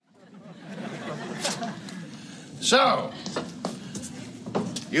So,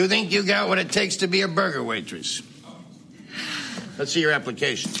 you think you got what it takes to be a burger waitress? Let's see your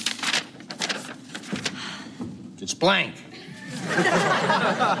application. It's blank.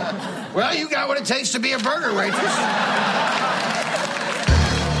 Well, you got what it takes to be a burger waitress.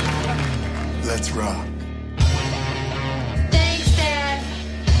 Let's rock. Thanks, Dad.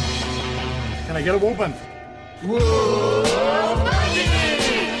 Can I get a whooping? Whoa,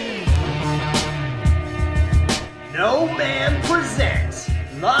 No Man presents,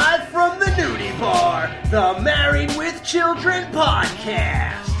 live from the nudie bar, the Married with Children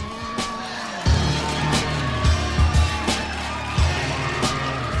podcast.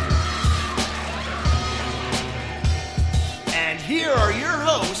 And here are your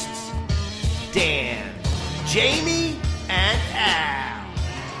hosts, Dan, Jamie, and Al.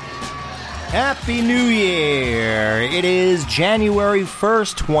 Happy New Year! It is January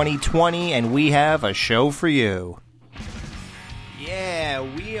 1st, 2020, and we have a show for you. Yeah,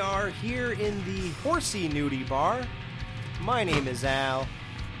 we are here in the Horsey Nudie Bar. My name is Al.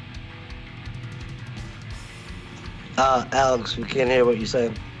 Alex, we can't hear what you're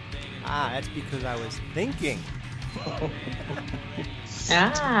saying. That's because I was thinking.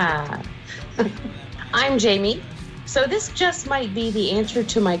 I'm Jamie. So this just might be the answer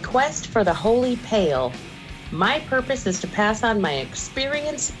to my quest for the Holy Pail. My purpose is to pass on my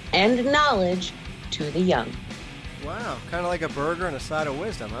experience and knowledge to the young. Wow, kind of like a burger and a side of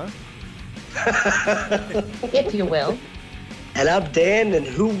wisdom, huh? If you will. And I'm Dan, and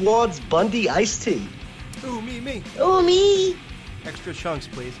who wants Bundy iced tea? Ooh, me. Ooh, me. Extra chunks,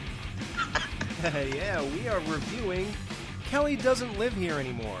 please. Yeah, we are reviewing Kelly Doesn't Live Here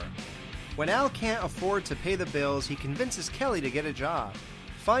Anymore. When Al can't afford to pay the bills, he convinces Kelly to get a job,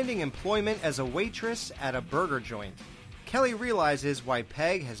 finding employment as a waitress at a burger joint. Kelly realizes why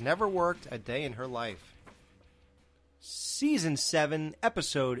Peg has never worked a day in her life. Season 7,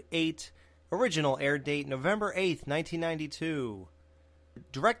 Episode 8, original air date November 8th, 1992.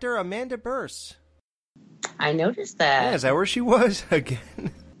 Director Amanda Burse. I noticed that. Yeah, is that where she was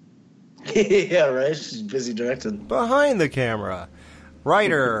again? Yeah, right? She's busy directing. Behind the camera.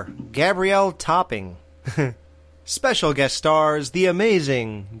 Writer Gabrielle Topping. Special guest stars the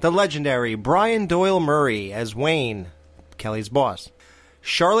amazing, the legendary Brian Doyle Murray as Wayne, Kelly's boss.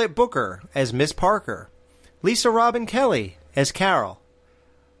 Charlotte Booker as Miss Parker. Lisa Robin Kelly as Carol.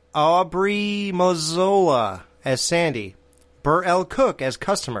 Aubrey Mazzola as Sandy. Burt L. Cook as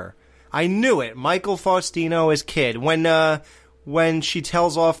customer. I knew it. Michael Faustino as Kid. When she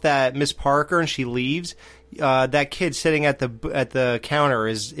tells off that Miss Parker and she leaves, that kid sitting at the counter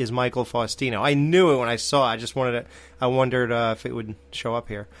is Michael Faustino. I knew it when I saw it. I wondered if it would show up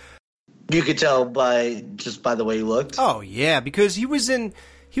here. You could tell by the way he looked. Oh yeah, because he was in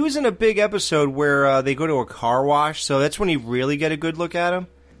a big episode where they go to a car wash, so that's when you really get a good look at him.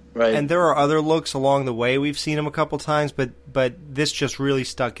 Right. And there are other looks along the way. We've seen him a couple times, but this just really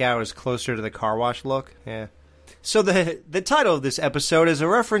stuck out as closer to the car wash look. Yeah. So the title of this episode is a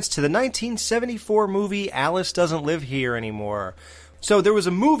reference to the 1974 movie Alice Doesn't Live Here Anymore. So there was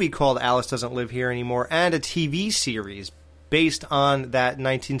a movie called Alice Doesn't Live Here Anymore and a TV series based on that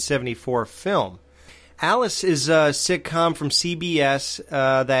 1974 film. Alice is a sitcom from CBS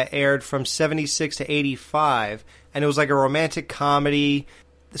that aired from 76 to 85, and it was like a romantic comedy.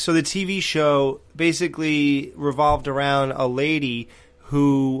 So the TV show basically revolved around a lady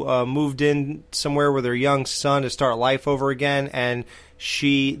who moved in somewhere with her young son to start life over again, and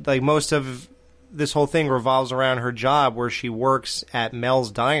she, like, most of this whole thing revolves around her job where she works at Mel's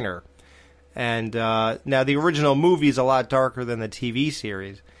Diner. And now the original movie is a lot darker than the TV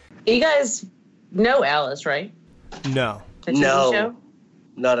series. You guys know Alice, right? No. The TV show?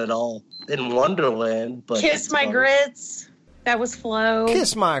 Not at all. In Wonderland, but Kiss My Grits. That was Flo.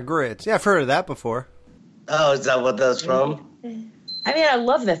 Kiss My Grits. Yeah, I've heard of that before. Oh, is that what that's from? I mean, I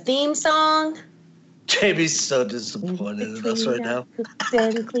love the theme song. Jamie's so disappointed in us right now.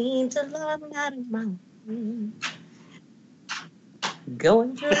 And clean to love, not a mouth.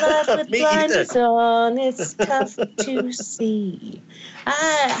 Going through life with blinders on, it's tough to see.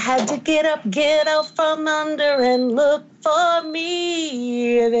 I had to get up, get out from under, and look for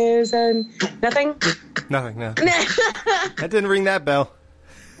me. There's nothing. Nothing, no. That didn't ring that bell.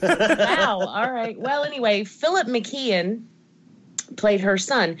 Wow, all right. Well, anyway, Philip McKeon played her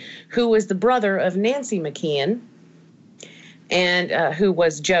son, who was the brother of Nancy McKeon, and who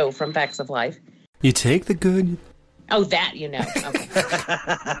was Joe from Facts of Life. You take the good. Oh, that you know. Okay.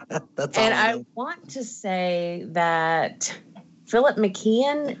 That's and all I want to say that Philip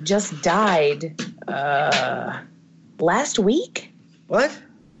McKeon just died last week. What?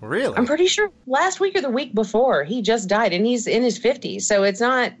 Really? I'm pretty sure last week or the week before he just died, and he's in his 50s. So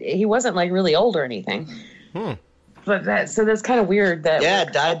he wasn't like really old or anything. But that's kind of weird that. Yeah,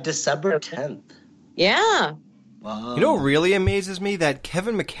 died December 10th. Yeah. Wow. You know what really amazes me? That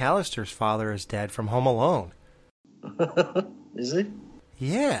Kevin McAllister's father is dead from Home Alone. Is he?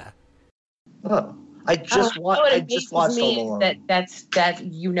 Yeah. Oh. I just watched Home Alone. That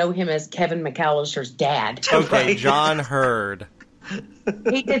you know him as Kevin McAllister's dad. Okay, John Hurd.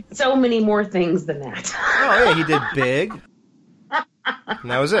 He did so many more things than that. Oh, yeah, he did Big. And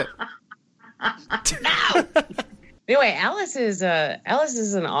that was it. Anyway, Alice is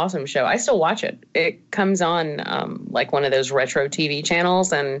an awesome show. I still watch it. It comes on like one of those retro TV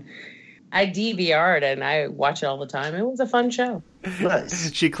channels, and I DVR'd and I watch it all the time. It was a fun show.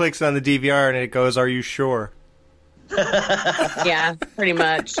 Nice. She clicks on the DVR and it goes, "Are you sure?" Yeah, pretty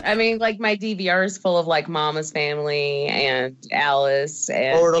much. I mean, like my DVR is full of like Mama's Family and Alice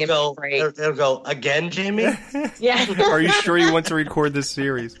and. Or it'll go again, Jamie. Yeah. Are you sure you want to record this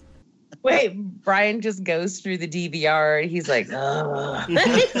series? Wait, Brian just goes through the DVR. He's like, ugh.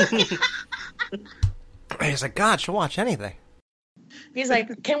 He's like, God, she'll watch anything. He's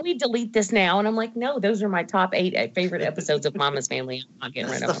like, can we delete this now? And I'm like, no, those are my top 8 favorite episodes of Mama's Family. I'm not getting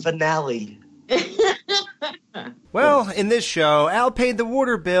rid of them. That's the finale. Well, in this show, Al paid the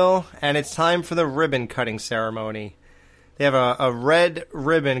water bill, and it's time for the ribbon cutting ceremony. They have a red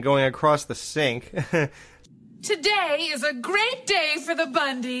ribbon going across the sink. Today is a great day for the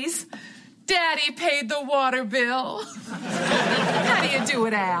Bundys. Daddy paid the water bill. How do you do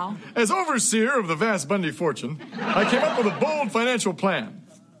it, Al? As overseer of the vast Bundy fortune, I came up with a bold financial plan.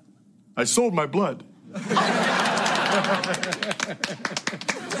 I sold my blood.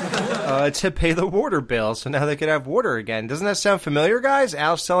 To pay the water bill, so now they could have water again. Doesn't that sound familiar, guys?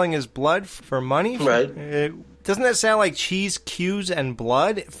 Al selling his blood for money? Right. Doesn't that sound like Cheese, Q's, and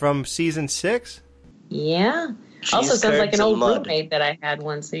Blood from season 6? Yeah. Cheese Also sounds like curds an old and mud. roommate that I had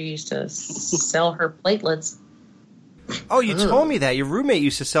once who used to sell her platelets. Oh, you told me that. Your roommate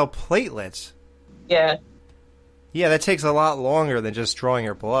used to sell platelets. Yeah. Yeah, that takes a lot longer than just drawing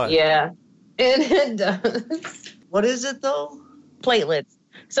your blood. Yeah. It does. What is it though? Platelets.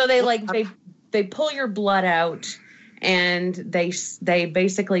 So they pull your blood out and they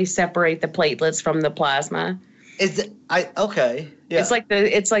basically separate the platelets from the plasma. Okay. Yeah. It's like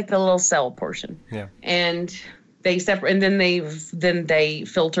the little cell portion. Yeah. And they separate, and then they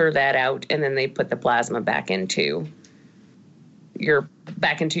filter that out, and then they put the plasma back into your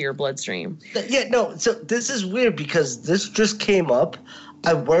bloodstream. Yeah, no, so this is weird because this just came up.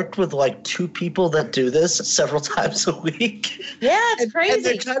 I worked with like 2 people that do this several times a week. Yeah, it's crazy. And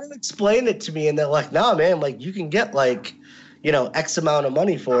they're trying to explain it to me, and they're like, "Nah, man, like you can get like, X amount of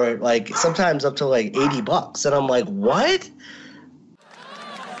money for it, like sometimes up to like $80." And I'm like, "What?"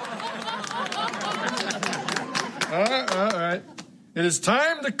 All right. It is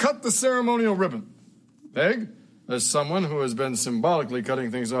time to cut the ceremonial ribbon. Peg, as someone who has been symbolically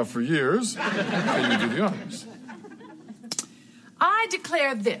cutting things off for years, can you do the honors? I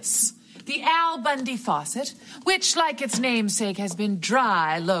declare this, the Al Bundy faucet, which, like its namesake, has been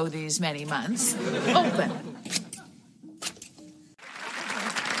dry lo these many months, open.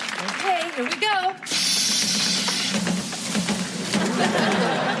 Okay, here we go.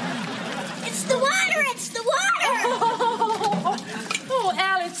 It's the water! It's the water! Oh,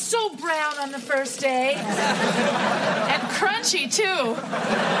 Al, it's so brown on the first day. And crunchy, too.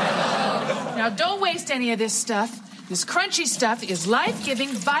 Now, don't waste any of this stuff. This crunchy stuff is life-giving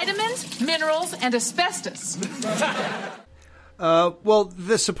vitamins, minerals, and asbestos. Well,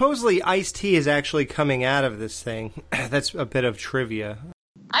 the supposedly iced tea is actually coming out of this thing. That's a bit of trivia.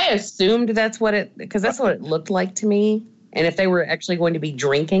 I assumed because that's what it looked like to me. And if they were actually going to be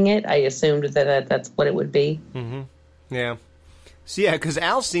drinking it, I assumed that that's what it would be. Mm-hmm. Yeah. So, yeah, because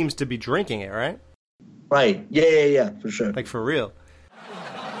Al seems to be drinking it, right? Right. Yeah, for sure. Like, for real.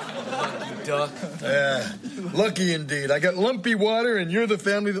 Duck. Yeah, lucky indeed. I got lumpy water, and you're the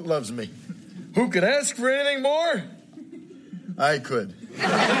family that loves me. Who could ask for anything more? I could.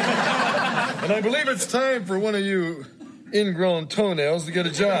 And I believe it's time for one of you ingrown toenails to get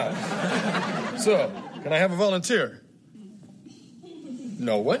a job. So, can I have a volunteer?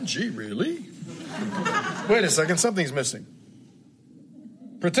 No one? Gee, really? Wait a second, something's missing.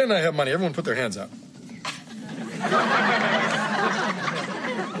 Pretend I have money. Everyone put their hands out.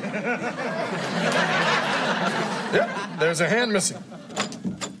 Yep, there's a hand missing.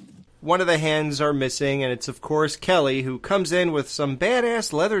 One of the hands are missing, and it's, of course, Kelly, who comes in with some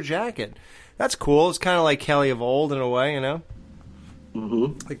badass leather jacket. That's cool. It's kind of like Kelly of old in a way,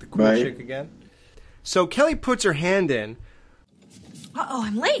 Mm-hmm. Like the cool chick again. So Kelly puts her hand in. Uh-oh,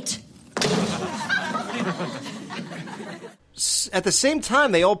 I'm late. At the same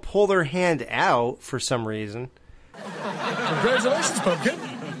time, they all pull their hand out for some reason. Congratulations, Pumpkin.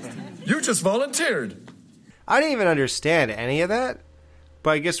 You just volunteered. I didn't even understand any of that,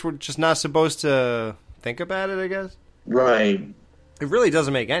 but I guess we're just not supposed to think about it, I guess. Right. It really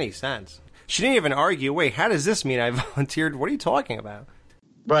doesn't make any sense. She didn't even argue, wait, how does this mean I volunteered? What are you talking about?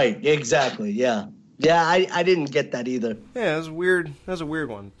 Right, exactly, yeah. Yeah, I didn't get that either. Yeah, it was weird. That was a weird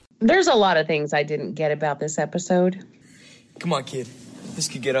one. There's a lot of things I didn't get about this episode. Come on, kid. This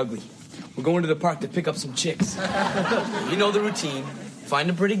could get ugly. We're going to the park to pick up some chicks. You know the routine. Find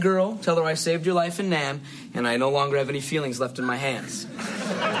a pretty girl, tell her I saved your life in Nam, and I no longer have any feelings left in my hands.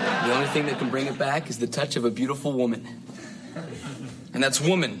 The only thing that can bring it back is the touch of a beautiful woman. And that's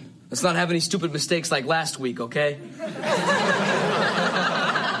woman. Let's not have any stupid mistakes like last week, okay? Hey,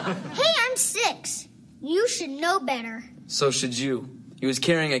 I'm 6. You should know better. So should you. He was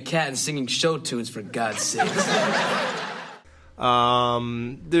carrying a cat and singing show tunes, for God's sake.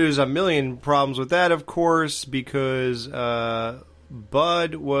 There's a million problems with that, of course, because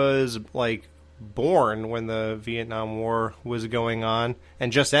Bud was, like, born when the Vietnam War was going on,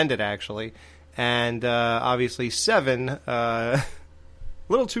 and just ended, actually. And obviously 7, a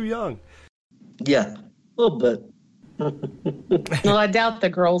little too young. Yeah, a little bit. Well, I doubt the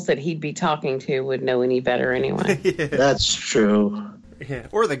girls that he'd be talking to would know any better anyway. Yeah. That's true. Yeah.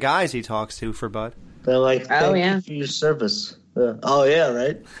 Or the guys he talks to for Bud. They're like, thank yeah. you for your service. Oh, yeah,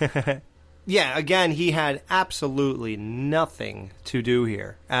 right? Yeah, again, he had absolutely nothing to do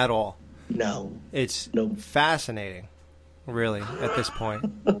here at all. No. It's fascinating, really, at this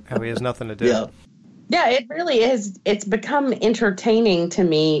point, how he has nothing to do. Yeah. Yeah, it really is. It's become entertaining to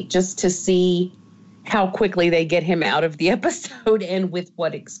me just to see how quickly they get him out of the episode and with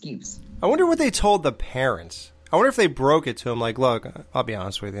what excuse. I wonder what they told the parents. I wonder if they broke it to him, like, look, I'll be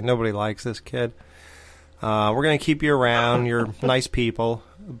honest with you, nobody likes this kid. We're going to keep you around. You're nice people,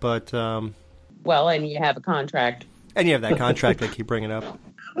 but... well, and you have a contract. And you have that contract they keep bringing up.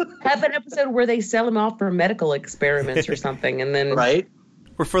 Have an episode where they sell him off for medical experiments or something, and then... Right?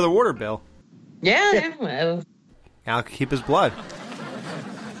 Or for the water bill. Yeah, well... Al can keep his blood.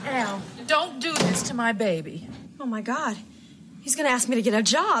 Al, don't do this to my baby. Oh, my God. He's going to ask me to get a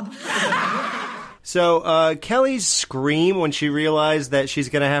job. So, Kelly's scream when she realized that she's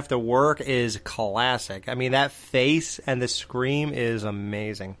going to have to work is classic. I mean, that face and the scream is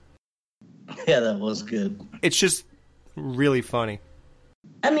amazing. Yeah, that was good. It's just really funny.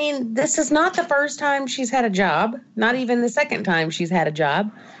 I mean, this is not the first time she's had a job. Not even the second time she's had a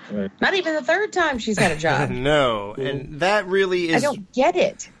job. Right. Not even the third time she's had a job. No, and that really is... I don't get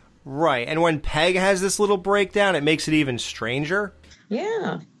it. Right, and when Peg has this little breakdown, it makes it even stranger.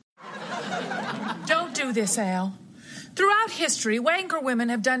 Yeah. Don't do this, Al. Throughout history, Wanker women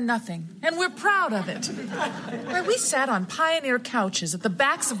have done nothing, and we're proud of it. Why, we sat on pioneer couches at the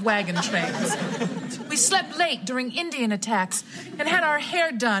backs of wagon trains. We slept late during Indian attacks and had our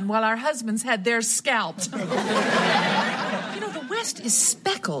hair done while our husbands had theirs scalped. You know, the West is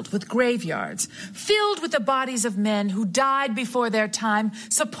speckled with graveyards, filled with the bodies of men who died before their time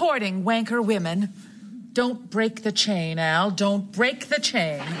supporting Wanker women. Don't break the chain, Al. Don't break the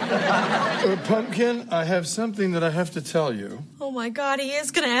chain. Pumpkin, I have something that I have to tell you. Oh, my God, he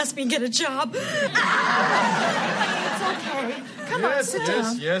is going to ask me to get a job. It's okay. Come on, sit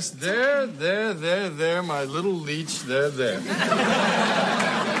down. Yes, there, my little leech, there.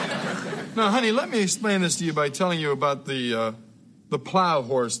 Now, honey, let me explain this to you by telling you about the plow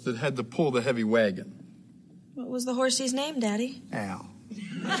horse that had to pull the heavy wagon. What was the horsey's name, Daddy? Al.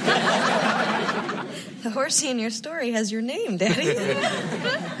 The horsey in your story has your name, Daddy.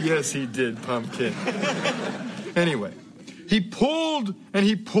 Yes, he did, Pumpkin. Anyway, he pulled and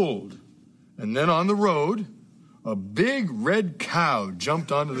he pulled. And then on the road, a big red cow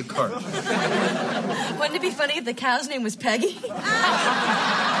jumped onto the cart. Wouldn't it be funny if the cow's name was Peggy?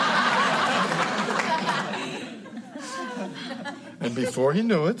 And before he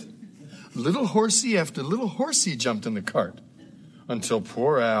knew it, little horsey after little horsey jumped in the cart until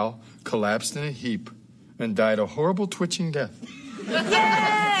poor Al collapsed in a heap and died a horrible twitching death. Yay!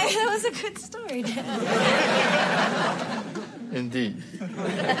 That was a good story, Dad. Indeed.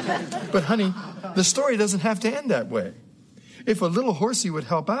 But, honey, the story doesn't have to end that way. If a little horsey would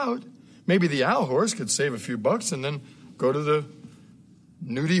help out, maybe the owl horse could save a few bucks and then go to the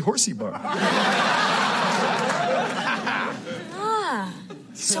nudie horsey bar.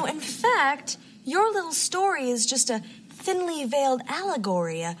 So, in fact, your little story is just a thinly veiled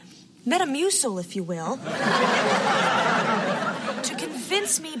allegory, a metamucil, if you will, to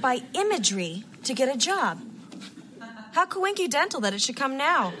convince me by imagery to get a job. How coincidental that it should come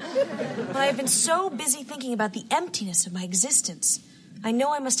now. But I've been so busy thinking about the emptiness of my existence. I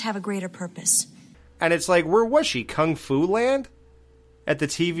know I must have a greater purpose. And it's like, where was she? Kung Fu Land? At the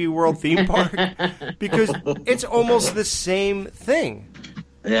TV World theme park? Because it's almost the same thing.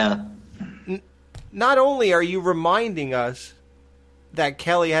 Yeah. Not only are you reminding us that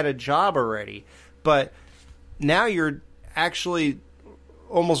Kelly had a job already, but now you're actually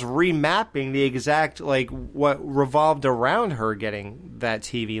almost remapping the exact, like, what revolved around her getting that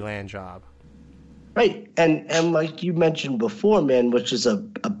TV Land job. Right. And like you mentioned before, man, which is a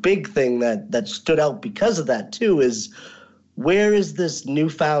big thing that stood out because of that, too, is where is this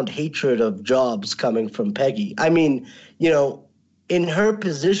newfound hatred of jobs coming from Peggy? I mean, you know, in her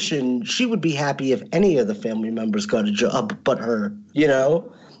position, she would be happy if any of the family members got a job but her, you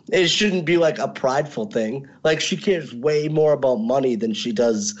know? It shouldn't be like a prideful thing. Like, she cares way more about money than she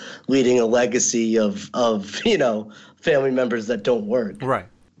does leading a legacy of you know, family members that don't work. Right.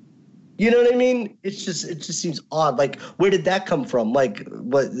 You know what I mean? It just seems odd. Like, where did that come from? Like,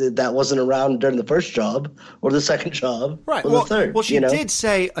 what, that wasn't around during the first job or the second job, right? Or Well, the third. Well, she did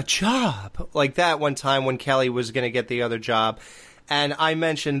say a job like that one time when Kelly was going to get the other job. And I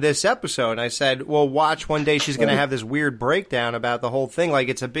mentioned this episode, and I said, well, watch, one day she's going to have this weird breakdown about the whole thing, like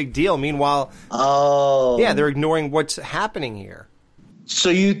it's a big deal. Meanwhile, yeah, they're ignoring what's happening here. So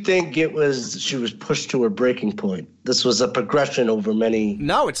you think she was pushed to her breaking point? This was a progression over many...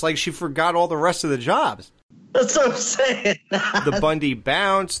 No, it's like she forgot all the rest of the jobs. That's what I'm saying. The Bundy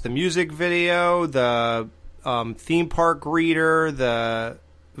Bounce, the music video, the theme park greeter, the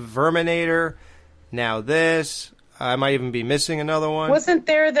Verminator, now this... I might even be missing another one. Wasn't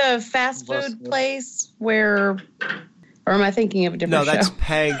there the fast food place where... Or am I thinking of a different show? No, that's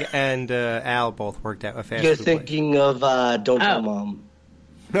Peg and Al both worked at a fast You're food thinking place. Of Don't Tell Mom.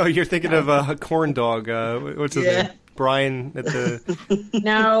 No, you're thinking of a corn dog. What's his name? Brian at the...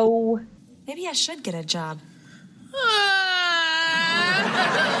 No. Maybe I should get a job.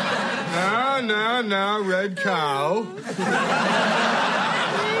 No, Red Cow.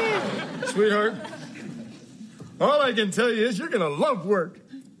 Sweetheart, all I can tell you is you're going to love work.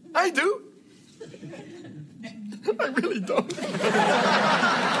 I do. I really don't.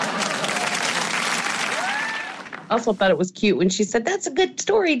 I also thought it was cute when she said, "That's a good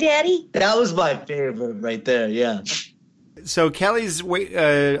story, Daddy." That was my favorite right there, yeah. So Kelly's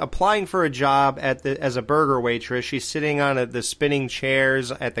applying for a job as a burger waitress. She's sitting on the spinning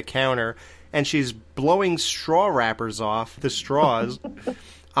chairs at the counter, and she's blowing straw wrappers off the straws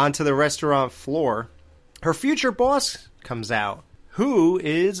onto the restaurant floor. Her future boss comes out, who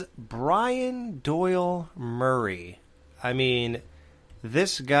is Brian Doyle Murray. I mean,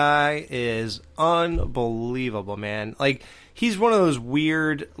 this guy is unbelievable, man. Like, he's one of those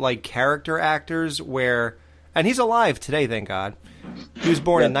weird, like, character actors where... And he's alive today, thank God. He was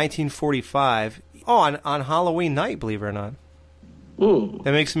born in 1945. Oh, on Halloween night, believe it or not. Ooh.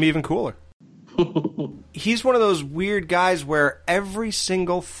 That makes him even cooler. He's one of those weird guys where every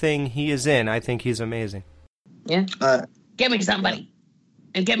single thing he is in, I think he's amazing. Yeah. Give me somebody.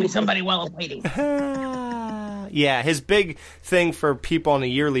 And give me somebody while I'm waiting. Yeah, his big thing for people on a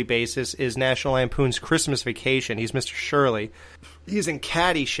yearly basis is National Lampoon's Christmas Vacation. He's Mr. Shirley. He's in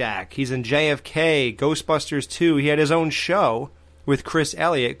Caddyshack. He's in JFK, Ghostbusters 2. He had his own show with Chris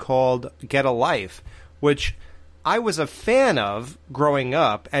Elliott called Get a Life, which I was a fan of growing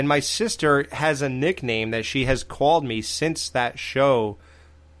up. And my sister has a nickname that she has called me since that show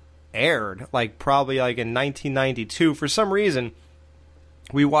aired, probably in 1992. For some reason,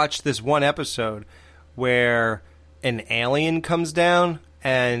 we watched this one episode where an alien comes down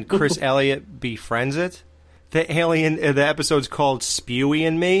and Chris Elliott befriends it. The episode's called Spewy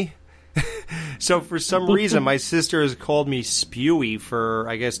and Me. So for some reason, my sister has called me Spewy for,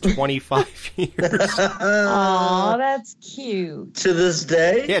 I guess, 25 years. Aw, that's cute. To this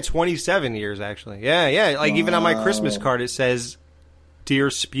day? Yeah, 27 years, actually. Yeah. Even on my Christmas card, it says, Dear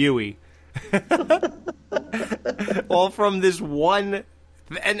Spewy. All from this one...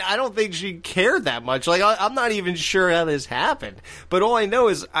 And I don't think she cared that much. I'm not even sure how this happened. But all I know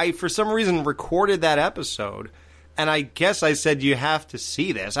is I, for some reason, recorded that episode. And I guess I said, you have to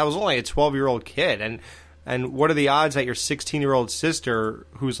see this. I was only a 12-year-old kid. And what are the odds that your 16-year-old sister,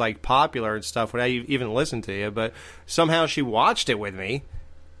 who's, popular and stuff, would even listen to you? But somehow she watched it with me.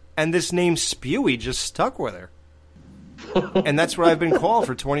 And this name Spewy just stuck with her. And that's what I've been called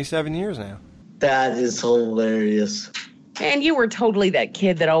for 27 years now. That is hilarious. And you were totally that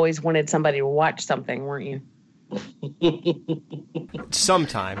kid that always wanted somebody to watch something, weren't you?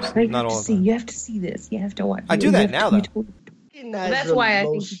 Sometimes, not all the time. You have to see this. You have to watch. I do that now, though. Well, that's why I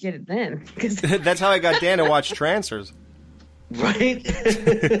think you did it then. That's how I got Dan to watch Trancers.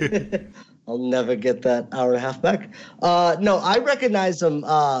 Right? I'll never get that hour and a half back. No, I recognize him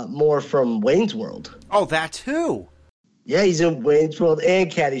more from Wayne's World. Oh, that too. Yeah, he's in Wayne's World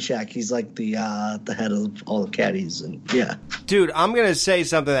and Caddyshack. He's like the head of all the caddies, and yeah. Dude, I'm gonna say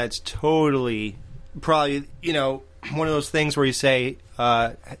something that's totally probably one of those things where you say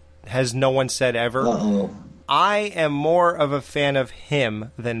has no one said ever. Uh-oh. I am more of a fan of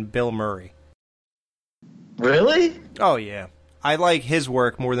him than Bill Murray. Really? Oh yeah, I like his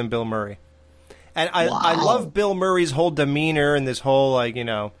work more than Bill Murray. And I love Bill Murray's whole demeanor and this whole, I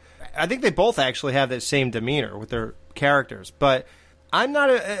think they both actually have that same demeanor with their characters. But I'm not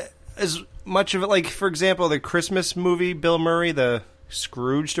as much of it, like, for example, the Christmas movie, Bill Murray, the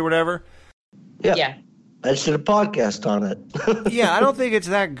Scrooged or whatever. Yeah. I just did a podcast on it. Yeah, I don't think it's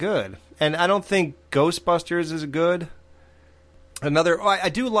that good. And I don't think Ghostbusters is good. I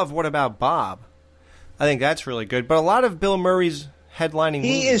do love What About Bob? I think that's really good. But a lot of Bill Murray's headlining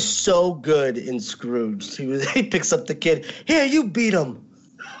He movies. is so good in Scrooge. He picks up the kid. Here, you beat him.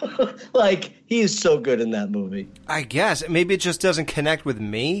 Like, he is so good in that movie. I guess. Maybe it just doesn't connect with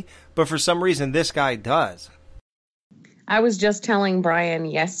me, but for some reason this guy does. I was just telling Brian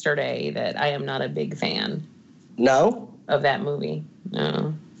yesterday that I am not a big fan. No? Of that movie.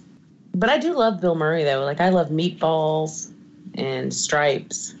 No. But I do love Bill Murray, though. Like, I love Meatballs and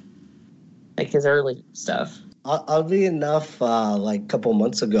Stripes. Like, his early stuff. Oddly enough, like a couple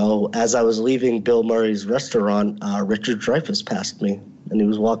months ago, as I was leaving Bill Murray's restaurant, Richard Dreyfuss passed me, and he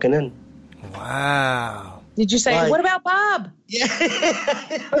was walking in. Wow. Did you say, Like, what about Bob? Yeah,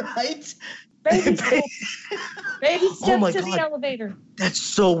 right? Baby steps to the elevator. That's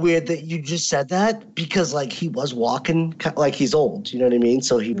so weird that you just said that, because, like, he was walking, like, he's old, you know what I mean?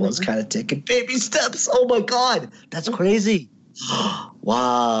 So he was kind of taking baby steps. Oh, my God. That's crazy.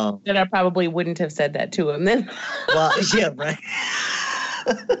 Wow. Then I probably wouldn't have said that to him then. Well, yeah, right.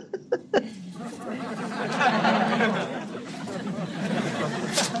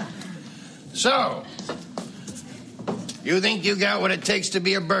 So, you think you got what it takes to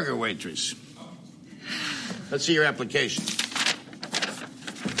be a burger waitress? Let's see your application.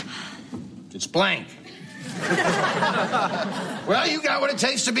 It's blank. Well, you got what it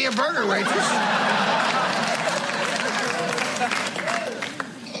takes to be a burger waitress.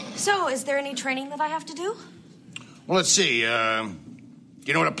 So, is there any training that I have to do? Well, let's see. Do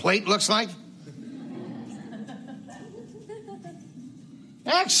you know what a plate looks like?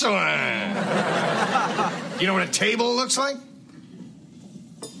 Excellent. Do you know what a table looks like?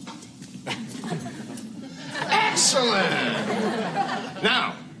 Excellent.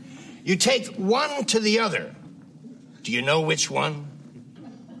 Now, you take one to the other. Do you know which one?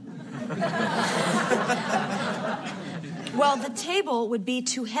 Well, the table would be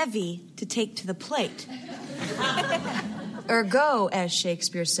too heavy to take to the plate. Ergo, as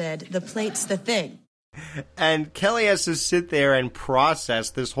Shakespeare said, the plate's the thing. And Kelly has to sit there and process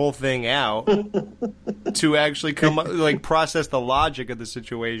this whole thing out to actually come up, like, process the logic of the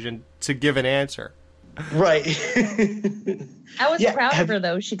situation to give an answer. Right. I was proud of her,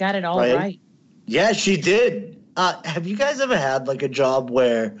 though. She got it all right. Yeah, she did. Have you guys ever had, like, a job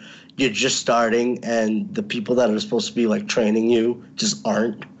where you're just starting and the people that are supposed to be, like, training you just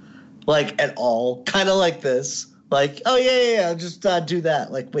aren't, like, at all? Kind of like this. Like, oh, yeah, I'll just do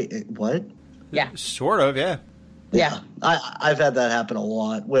that. Like, wait, what? Yeah. Sort of, yeah. Yeah. I've had that happen a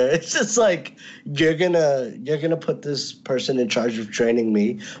lot, where it's just like, you're gonna put this person in charge of training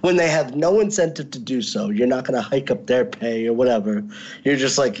me when they have no incentive to do so. You're not gonna hike up their pay or whatever. You're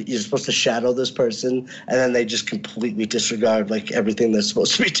just like, you're supposed to shadow this person, and then they just completely disregard, like, everything they're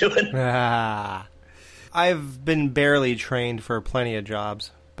supposed to be doing. I've been barely trained for plenty of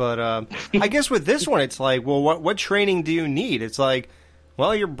jobs, but I guess with this one, it's like, well, what training do you need? It's like,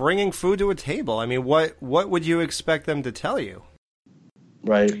 well, you're bringing food to a table. I mean, what would you expect them to tell you?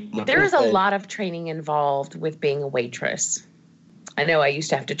 Right. There's a lot of training involved with being a waitress. I know I used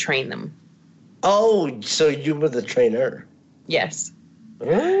to have to train them. Oh, so you were the trainer? Yes.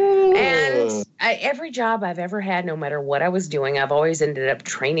 Ooh. And every job I've ever had, no matter what I was doing, I've always ended up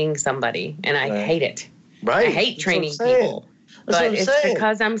training somebody, and I hate it. Right. I hate training people. But it's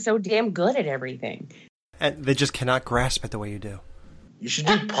because I'm so damn good at everything. And they just cannot grasp it the way you do. You should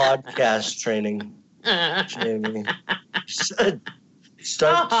do podcast training, Jamie. Start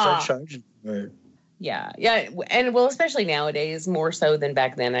charging for it. Yeah, and well, especially nowadays, more so than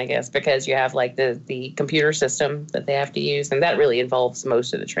back then, I guess, because you have like the computer system that they have to use, and that really involves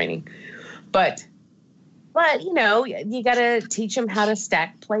most of the training. But you know, you got to teach them how to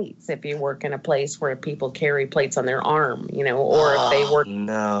stack plates if you work in a place where people carry plates on their arm, you know, or if they work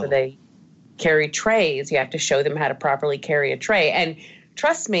where they carry trays. You have to show them how to properly carry a tray. And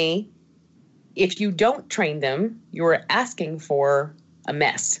trust me, if you don't train them, you're asking for a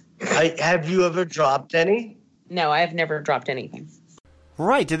mess. Have you ever dropped any? No, I have never dropped anything.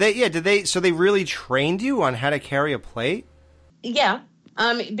 Right. So they really trained you on how to carry a plate? Yeah.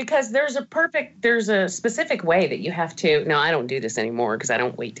 Because there's a specific way that you have to. No, I don't do this anymore because I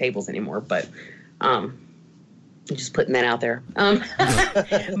don't wait tables anymore. But I'm just putting that out there.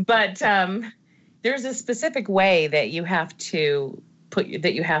 But there's a specific way that you have to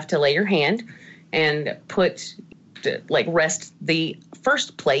lay your hand and rest the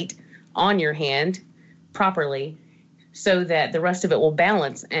first plate on your hand properly, so that the rest of it will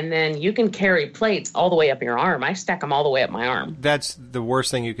balance, and then you can carry plates all the way up your arm. I stack them all the way up my arm. That's the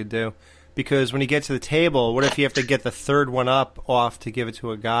worst thing you could do, because when you get to the table, what if you have to get the third one up off to give it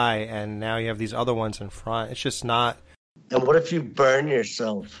to a guy, and now you have these other ones in front? It's just not... And what if you burn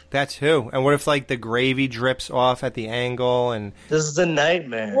yourself? That too. And what if, like, the gravy drips off at the angle? And this is a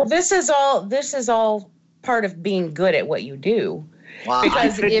nightmare. Well, this is all part of being good at what you do. Wow,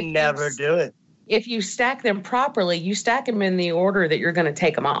 because I could never do it. If you stack them properly, you stack them in the order that you're going to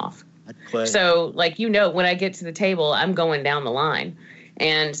take them off. I'd quit. So, when I get to the table, I'm going down the line.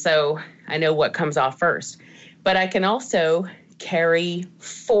 And so I know what comes off first. But I can also carry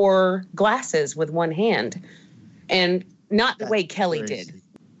 4 glasses with one hand. And not the way Kelly did.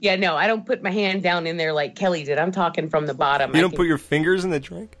 Yeah, no, I don't put my hand down in there like Kelly did. I'm talking from the bottom. You don't put your fingers in the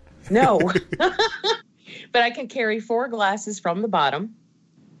drink? No. But I can carry 4 glasses from the bottom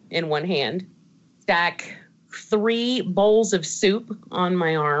in one hand. Stack 3 bowls of soup on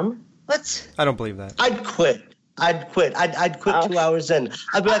my arm. What? I don't believe that. I'd quit. I'd quit 2 hours in.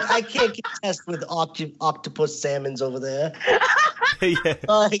 I'd be like, I can't contest with octopus salmons over there. Yeah.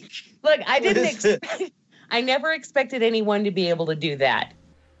 Look, I never expected anyone to be able to do that.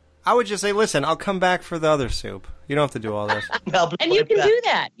 I would just say, listen, I'll come back for the other soup. You don't have to do all this. And you can do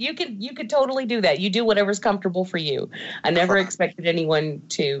that. You could totally do that. You do whatever's comfortable for you. I never expected anyone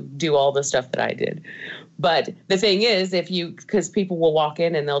to do all the stuff that I did. But the thing is, because people will walk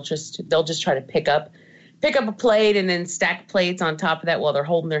in and they'll just try to pick up a plate and then stack plates on top of that while they're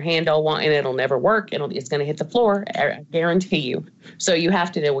holding their hand all and it'll never work. It's going to hit the floor. I guarantee you. So you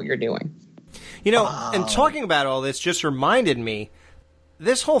have to know what you're doing. And talking about all this just reminded me,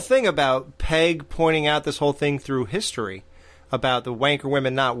 this whole thing about Peg pointing out this whole thing through history about the wanker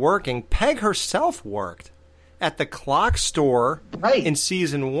women not working, Peg herself worked at the clock store in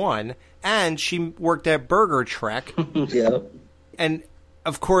season 1, and she worked at Burger Trek. Yep. And,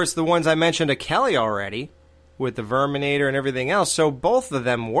 of course, the ones I mentioned to Kelly already, with the Verminator and everything else, so both of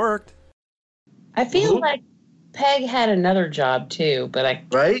them worked. I feel like Peg had another job, too, but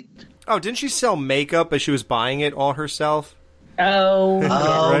Right? Oh, didn't she sell makeup as she was buying it all herself? Oh,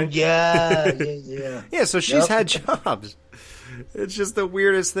 right? Yeah. Yeah, so she's had jobs. It's just the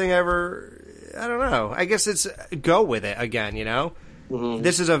weirdest thing ever. I don't know. I guess it's go with it again, Mm-hmm.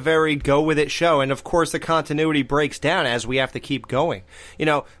 This is a very go with it show, and of course the continuity breaks down as we have to keep going.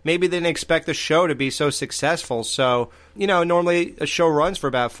 Maybe they didn't expect the show to be so successful, so, normally a show runs for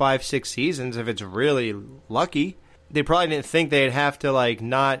about 5-6 seasons if it's really lucky. They probably didn't think they'd have to,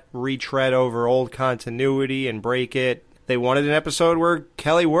 not retread over old continuity and break it. They wanted an episode where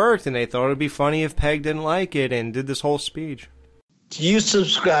Kelly worked, and they thought it would be funny if Peg didn't like it and did this whole speech. Do you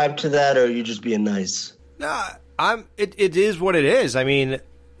subscribe to that, or are you just being nice? It is what it is. I mean,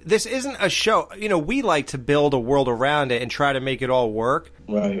 this isn't a show. We like to build a world around it and try to make it all work.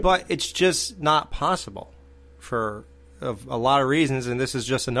 Right. But it's just not possible for a lot of reasons, and this is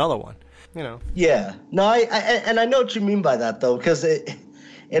just another one. Yeah. No, I know what you mean by that, though, because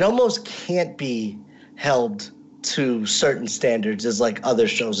it almost can't be held to certain standards as other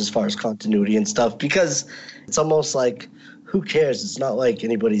shows as far as continuity and stuff, because it's almost like, who cares? It's not like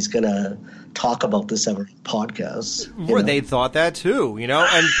anybody's gonna talk about this ever in podcasts. They thought that too,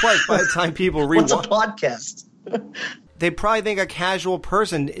 and plus by the time people read what's a podcast? They probably think a casual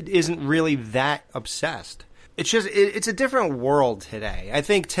person isn't really that obsessed. It's just, it's a different world today. I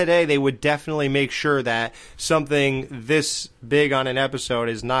think today they would definitely make sure that something this big on an episode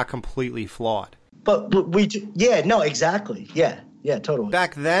is not completely flawed. But exactly. Yeah, totally.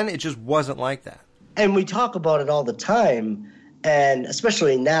 Back then, it just wasn't like that. And we talk about it all the time, and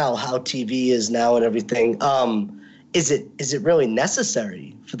especially now, how TV is now and everything. Is it really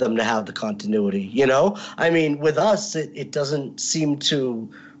necessary for them to have the continuity? I mean, with us, it doesn't seem to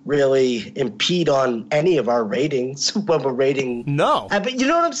really impede on any of our ratings when we're rating. No. But you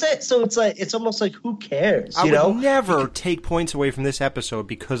know what I'm saying? So it's almost like, who cares? I would never take points away from this episode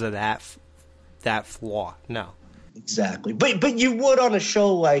because of that flaw. No. Exactly. But you would on a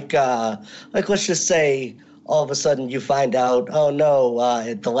show like let's just say all of a sudden you find out, oh no,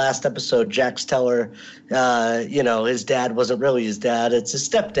 at the last episode Jax Teller, his dad wasn't really his dad, it's his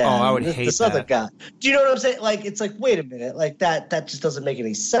stepdad. Oh, I would hate this that. other guy. Do you know what I'm saying? Like, it's like, wait a minute, like that just doesn't make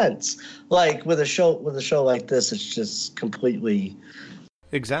any sense. Like with a show like this, it's just completely.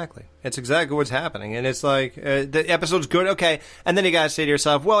 Exactly. It's exactly what's happening. And it's like, the episode's good, okay. And then you gotta say to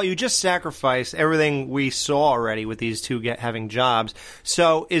yourself, well, you just sacrificed everything we saw already with these two having jobs.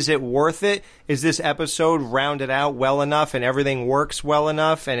 So is it worth it? Is this episode rounded out well enough and everything works well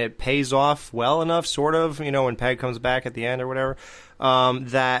enough and it pays off well enough, sort of, when Peg comes back at the end or whatever,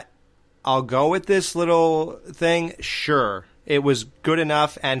 that I'll go with this little thing? Sure. It was good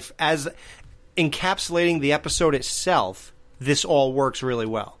enough. And as encapsulating the episode itself, this all works really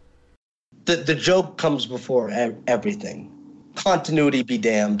well. The joke comes before everything. Continuity be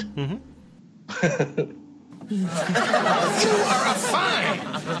damned. Mm-hmm. You are a fine.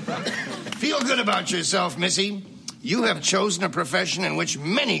 Feel good about yourself, Missy. You have chosen a profession in which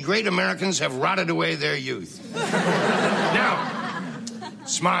many great Americans have rotted away their youth. Now,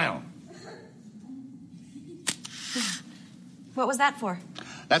 smile. What was that for?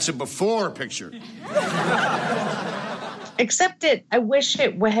 That's a before picture. Except I wish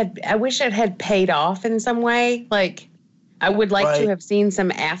it had paid off in some way. Like, I would like to have seen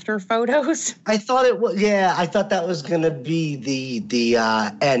some after photos. I thought it was. Yeah, I thought that was going to be the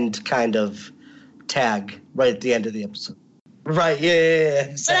end kind of tag right at the end of the episode. Right. Yeah.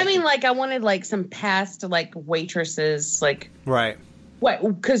 Exactly. But I mean, like, I wanted like some past like waitresses, like right. What?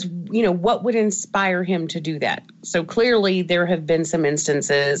 Because what would inspire him to do that? So clearly, there have been some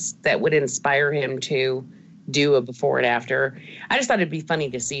instances that would inspire him to do a before and after. I just thought it'd be funny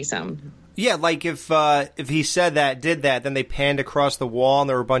to see some. Yeah, like if he said that, did that, then they panned across the wall and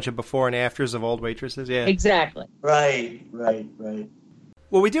there were a bunch of before and afters of old waitresses. Yeah, exactly. Right.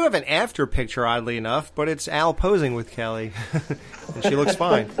 Well, we do have an after picture, oddly enough, but it's Al posing with Kelly, and she looks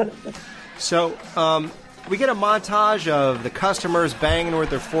fine. So we get a montage of the customers banging with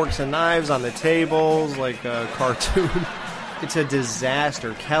their forks and knives on the tables like a cartoon. It's a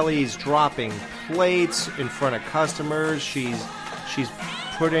disaster. Kelly's dropping plates in front of customers. She's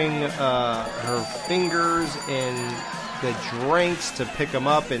putting her fingers in the drinks to pick them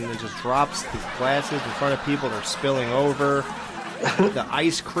up, and then just drops the glasses in front of people. They're spilling over. The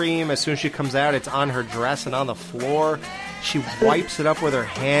ice cream, as soon as she comes out, it's on her dress and on the floor. She wipes it up with her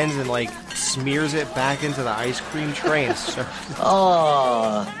hands and like smears it back into the ice cream tray. And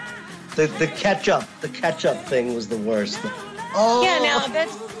oh, the ketchup thing was the worst. Oh. Yeah, now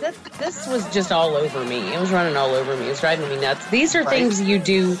this was just all over me. It was running all over me. It was driving me nuts. These are things you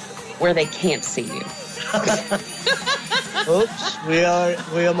do where they can't see you. Oops,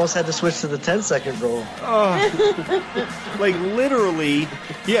 we almost had to switch to the 10-second rule. Oh. Like literally,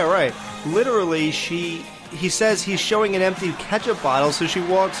 yeah, right. Literally, he says he's showing an empty ketchup bottle, so she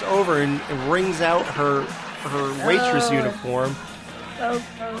walks over and wrings out her waitress uniform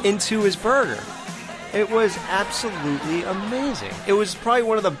into his burger. It was absolutely amazing. It was probably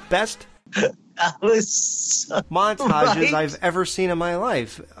one of the best montages I've ever seen in my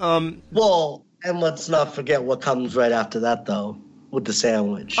life. Well, and let's not forget what comes right after that, though, with the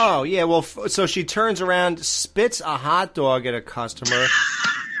sandwich. Oh, yeah, well, so she turns around, spits a hot dog at a customer.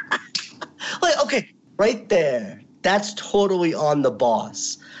 Like, okay, right there, that's totally on the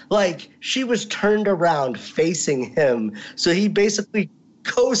boss. Like, she was turned around facing him, so he basically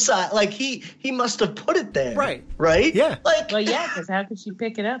co-side, like he must have put it there, right? Yeah. Like, well, yeah, because how could she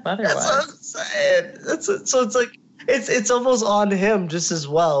pick it up otherwise? That's what I'm saying. So it's like it's almost on him just as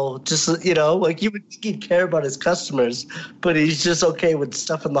well. Just like you would think he'd care about his customers, but he's just okay with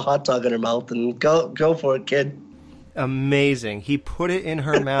stuffing the hot dog in her mouth and go for it, kid. Amazing. He put it in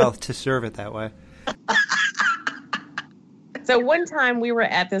her mouth to serve it that way. So one time we were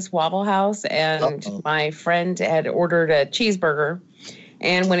at this Waffle House and my friend had ordered a cheeseburger.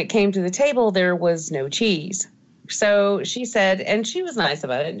 And when it came to the table, there was no cheese. So she said, and she was nice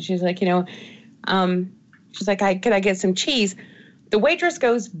about it. And she's like, she's like, could I get some cheese? The waitress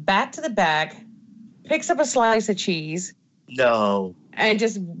goes back to the back, picks up a slice of cheese. No. And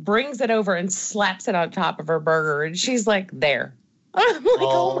just brings it over and slaps it on top of her burger. And she's like, there. I'm like,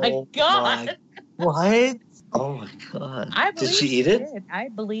 oh my God. What? Oh my God. Did she eat it? I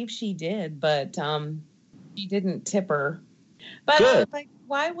believe she did, but she didn't tip her. But Good. Like,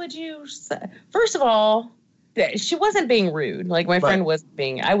 why would you? First of all, she wasn't being rude. Like my friend was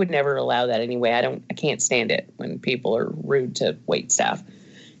being. I would never allow that anyway. I can't stand it when people are rude to wait staff.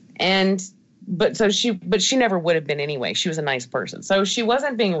 But she never would have been anyway. She was a nice person, so she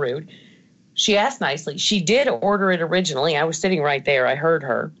wasn't being rude. She asked nicely. She did order it originally. I was sitting right there. I heard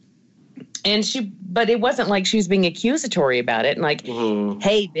her. But it wasn't like she was being accusatory about it. And like,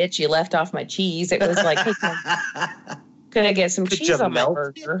 hey, bitch, you left off my cheese. It was like, hey, could I get some cheese on my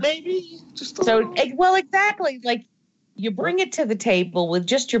burger? Maybe just a so, well, exactly. Like, you bring it to the table with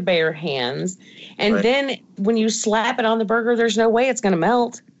just your bare hands, and then when you slap it on the burger, there's no way it's going to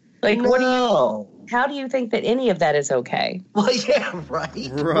melt. Like, how do you think that any of that is okay? Well, yeah, right.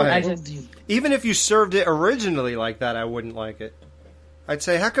 Even if you served it originally like that, I wouldn't like it. I'd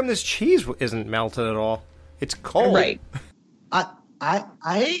say, how come this cheese isn't melted at all? It's cold. Right. I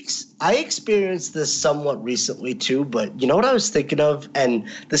experienced this somewhat recently too, but you know what I was thinking of? And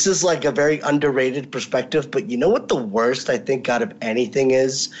this is like a very underrated perspective, but you know what the worst I think out of anything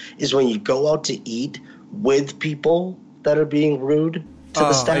is when you go out to eat with people that are being rude to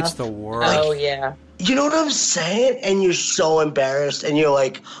the staff. It's the worst. Oh, yeah. You know what I'm saying? And you're so embarrassed, and you're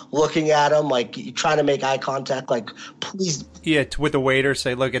like looking at them, like you're trying to make eye contact, like, please. Yeah, with the waiter,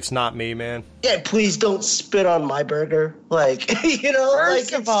 say, look, it's not me, man. Yeah, please don't spit on my burger. Like, you know,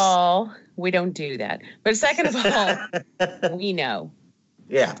 first of all, we don't do that. But second of all, we know.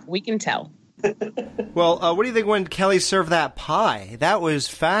 Yeah. We can tell. Well, what do you think when Kelly served that pie? That was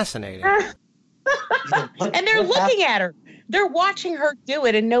fascinating. And they're looking at her. They're watching her do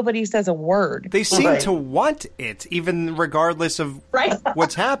it, and nobody says a word. They seem to want it, even regardless of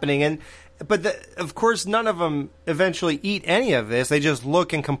what's happening. But of course, none of them eventually eat any of this. They just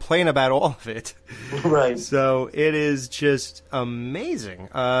look and complain about all of it. Right. So it is just amazing.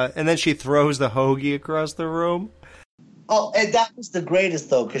 And then she throws the hoagie across the room. Oh, and that was the greatest,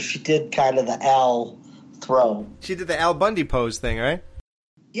 though, because she did kind of the Al throw. She did the Al Bundy pose thing, right?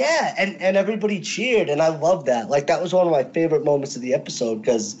 Yeah, and everybody cheered, and I loved that. Like, that was one of my favorite moments of the episode,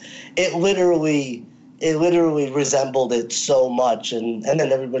 because it literally resembled it so much, and then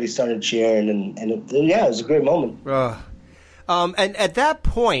everybody started cheering, and it was a great moment. And at that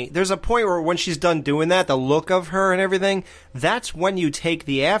point, there's a point where when she's done doing that, the look of her and everything, that's when you take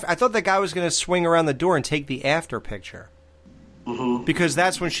the after. I thought the guy was going to swing around the door and take the after picture. Mm-hmm. Because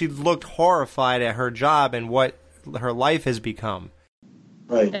that's when she looked horrified at her job and what her life has become.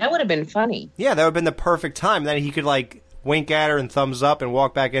 Right. That would have been funny. Yeah, that would have been the perfect time. Then he could, like, wink at her and thumbs up and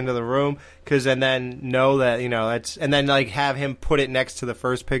walk back into the room, and then know that, you know, that's, and then, like, have him put it next to the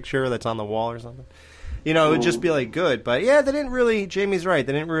first picture that's on the wall or something. You know, it would just be, like, good. But, yeah, they didn't really, Jamie's right,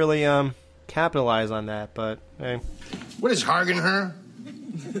 they didn't really capitalize on that, but, hey. What is Hargan her?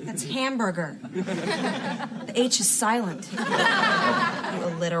 That's hamburger. The H is silent. You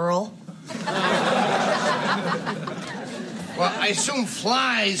literal. Well, I assume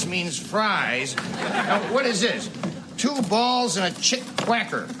flies means fries. Now, what is this? 2 balls and a chick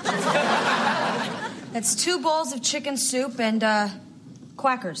quacker. That's 2 bowls of chicken soup and,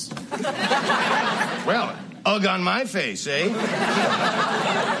 quackers. Well, ugh on my face, eh?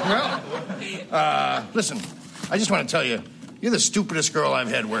 Well, listen, I just want to tell you, you're the stupidest girl I've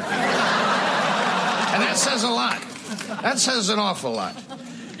had working. And that says a lot. That says an awful lot.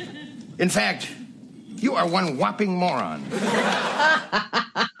 In fact, you are one whopping moron.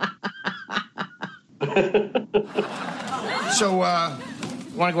 So,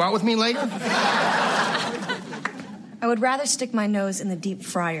 want to go out with me later? I would rather stick my nose in the deep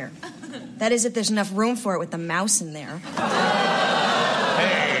fryer. That is, if there's enough room for it with the mouse in there. Hey,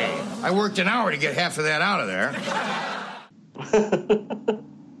 I worked an hour to get half of that out of there.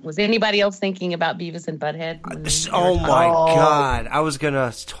 Was anybody else thinking about Beavis and Butthead? Oh, my God. I was going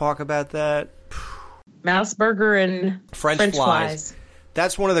to talk about that. Mouse burger and French flies.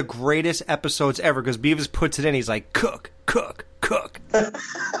 That's one of the greatest episodes ever, because Beavis puts it in. He's like, cook, cook, cook.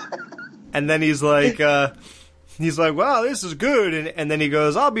 And then he's like, wow, this is good. And then he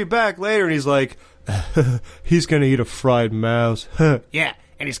goes, I'll be back later. And he's like, he's going to eat a fried mouse. Yeah,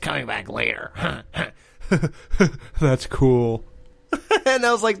 and he's coming back later. That's cool. And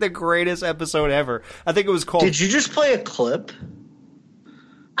that was like the greatest episode ever. I think it was called... Did you just play a clip?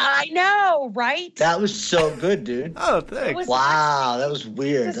 I know, right? That was so good, dude. Oh, thanks. Wow, that was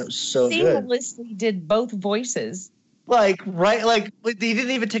weird. That was so good. Seamlessly did both voices. He didn't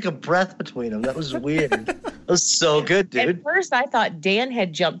even take a breath between them. That was weird. That was so good, dude. At first, I thought Dan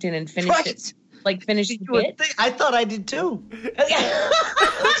had jumped in and finished it. Like, finished the bit. I thought I did, too. Yeah,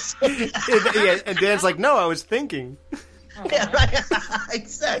 and Dan's like, no, I was thinking. Yeah, right.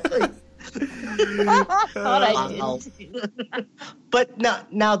 Exactly. But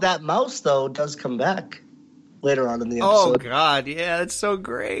now that mouse, though, does come back later on in the episode. Oh, God, yeah, it's so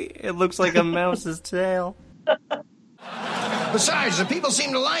great. It looks like a mouse's tail. Besides, the people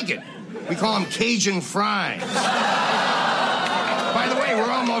seem to like it. We call them Cajun fries. By the way, Hey, we're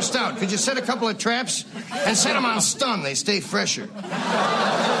almost out. Could you set a couple of traps? And set them on stun. They stay fresher.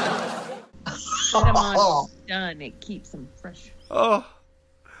 Set them on stun. It keeps them fresh. Oh.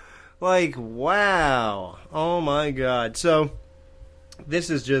 Like, wow. Oh, my God. So, this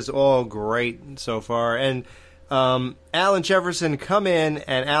is just all great so far. And Al and Jefferson come in,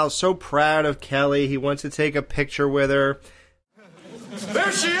 and Al's so proud of Kelly. He wants to take a picture with her.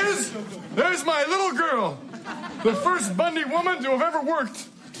 There she is! There's my little girl! The first Bundy woman to have ever worked.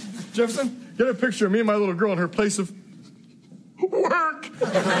 Jefferson, get a picture of me and my little girl in her place of work.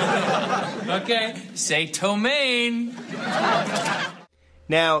 Okay, say ptomaine.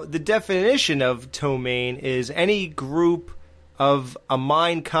 Now, the definition of ptomaine is any group of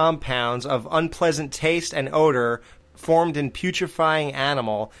amine compounds of unpleasant taste and odor formed in putrefying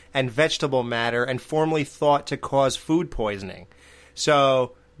animal and vegetable matter and formerly thought to cause food poisoning.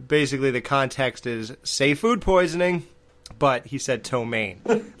 So, basically the context is, say food poisoning, but he said ptomaine.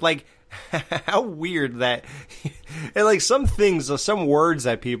 Like, how weird that... and like, some things, some words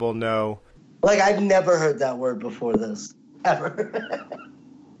that people know. Like, I've never heard that word before this. Ever.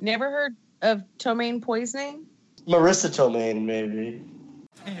 Never heard of ptomaine poisoning? Marissa Tomei, maybe.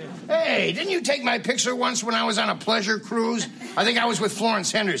 Hey, didn't you take my picture once when I was on a pleasure cruise? I think I was with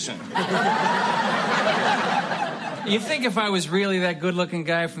Florence Henderson. You think if I was really that good-looking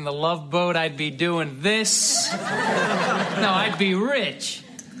guy from the Love Boat, I'd be doing this? No, I'd be rich.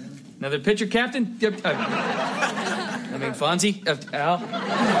 Another picture, Captain? Fonzie? Al?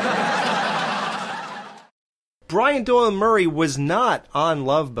 Brian Doyle Murray was not on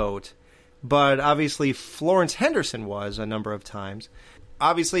Love Boat, but obviously Florence Henderson was a number of times.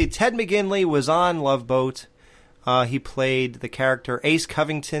 Obviously, Ted McGinley was on Love Boat. He played the character Ace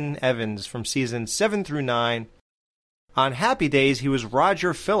Covington Evans from seasons 7 through 9. On Happy Days, he was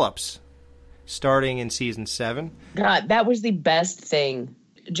Roger Phillips, starting in season 7. God, that was the best thing.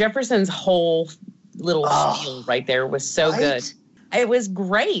 Jefferson's whole little spiel right there was so good. It was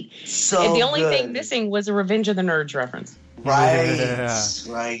great. And the only thing missing was a Revenge of the Nerds reference. Right, Yeah.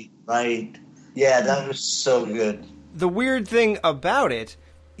 right. Yeah, that was so good. The weird thing about it,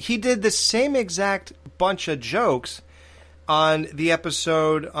 he did the same exact bunch of jokes on the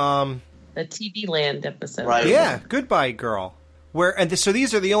episode... the TV Land episode. Right. Yeah, Goodbye Girl. So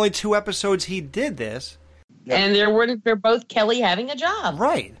these are the only 2 episodes he did this. And they're both Kelly having a job.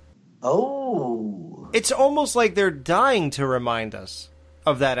 Right. Oh. It's almost like they're dying to remind us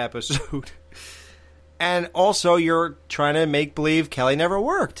of that episode. And also, you're trying to make believe Kelly never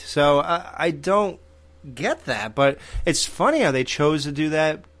worked. So I don't get that. But it's funny how they chose to do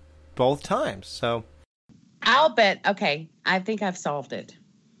that both times. So I'll bet. Okay, I think I've solved it.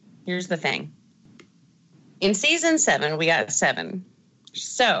 Here's the thing. In season 7, we got 7.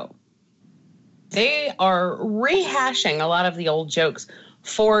 So they are rehashing a lot of the old jokes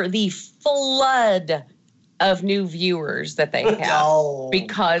for the flood of new viewers that they have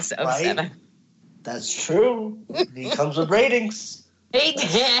because of 7. That's true. He comes with ratings.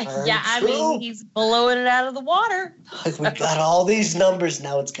 I mean, he's blowing it out of the water. Like, we got all these numbers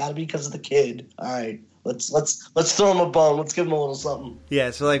now. It's got to be because of the kid. All right. Let's throw him a bone. Let's give him a little something. Yeah,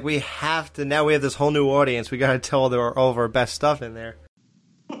 so like we have to, now we have this whole new audience. We got to tell all of our best stuff in there.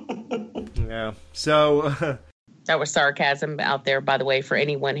 Yeah. So that was sarcasm out there, by the way, for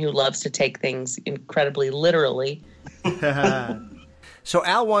anyone who loves to take things incredibly literally. So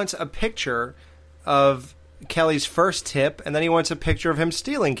Al wants a picture of Kelly's first tip, and then he wants a picture of him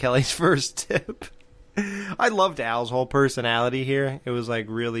stealing Kelly's first tip. I loved Al's whole personality here. It was like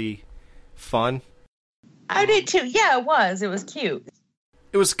really fun. I did too. Yeah, it was. It was cute.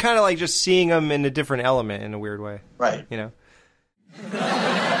 It was kind of like just seeing him in a different element in a weird way. Right. You know?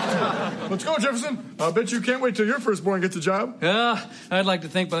 Let's go, Jefferson. I'll bet you can't wait till your firstborn gets a job. I'd like to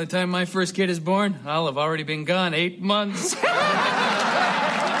think by the time my first kid is born, I'll have already been gone 8 months.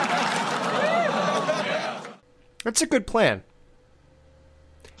 That's a good plan.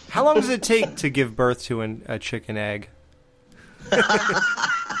 How long does it take to give birth to a chicken egg?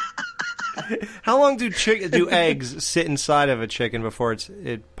 How long do eggs sit inside of a chicken before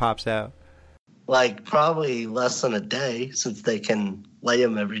it pops out? Like, probably less than a day, since they can lay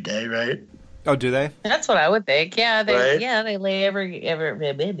them every day, right? Oh, do they? That's what I would think. Yeah, they Right? they lay every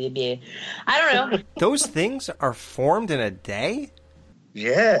I don't know. Those things are formed in a day?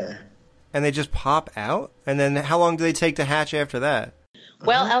 Yeah. And they just pop out? And then how long do they take to hatch after that?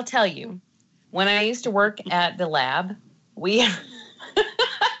 Well, I'll tell you. When I used to work at the lab, we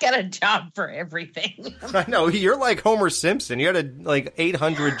got a job for everything. I know, you're like Homer Simpson. You had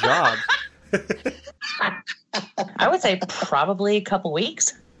 800 jobs. I would say probably a couple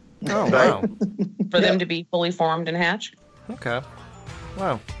weeks Oh, wow. for them to be fully formed and hatched. Okay.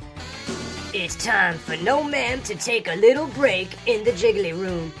 Wow. It's time for No Ma'am to take a little break in the Jiggly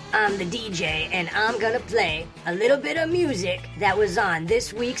Room. I'm the DJ, and I'm gonna play a little bit of music that was on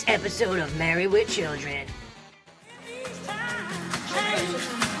this week's episode of Married with Children.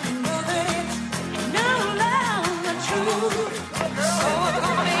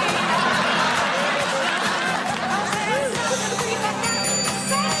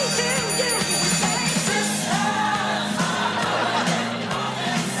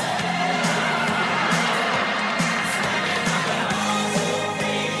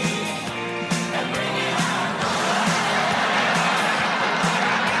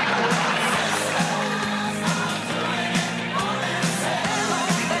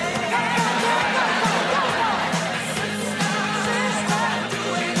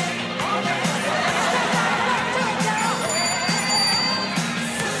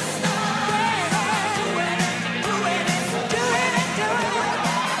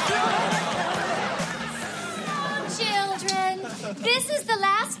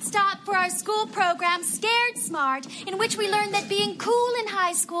 In which we learn that being cool in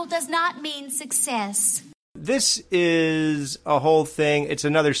high school does not mean success. This is a whole thing. It's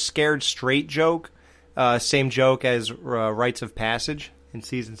another Scared Straight joke. Same joke as Rites of Passage in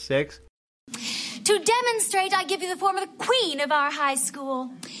season 6. To demonstrate, I give you the form of the queen of our high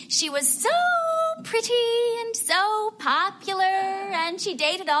school. She was so pretty and so popular, and she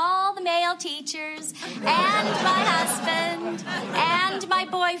dated all the male teachers, and my husband, and my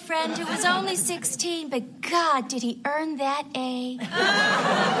boyfriend, who was only 16, but God, did he earn that A.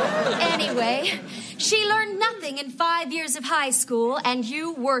 Anyway, she learned nothing in 5 years of high school, and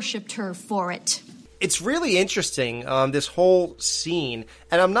you worshipped her for it. It's really interesting, this whole scene,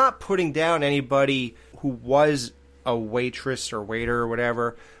 and I'm not putting down anybody who was a waitress or waiter or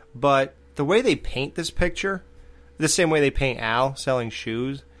whatever, but the way they paint this picture, the same way they paint Al selling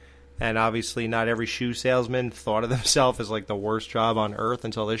shoes, and obviously not every shoe salesman thought of themselves as like the worst job on earth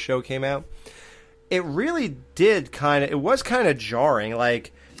until this show came out, it really it was kind of jarring,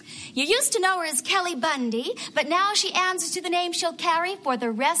 like... You used to know her as Kelly Bundy, but now she answers to the name she'll carry for the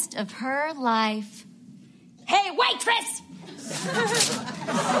rest of her life. Hey, waitress! It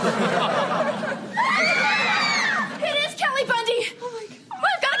is Kelly Bundy! Oh,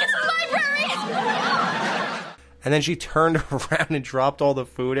 I've got to get to the library! And then she turned around and dropped all the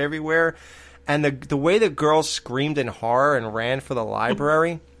food everywhere. And the way the girl screamed in horror and ran for the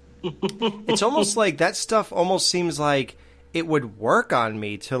library, it's almost like that stuff almost seems like it would work on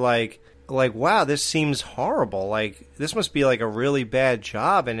me to like, wow, this seems horrible. Like, this must be like a really bad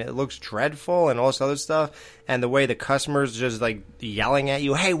job, and it looks dreadful and all this other stuff. And the way the customers just like yelling at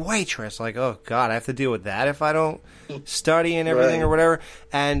you, hey, waitress, like, oh God, I have to deal with that if I don't study and everything or whatever.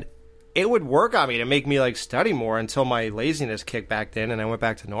 And it would work on me to make me like study more until my laziness kicked back in and I went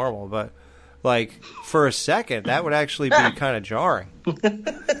back to normal. But like for a second, that would actually be kind of jarring. I mean,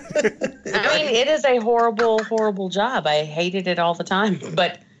 it is a horrible, horrible job. I hated it all the time,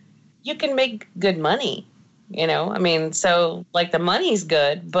 but you can make good money, you know? I mean, so, like, the money's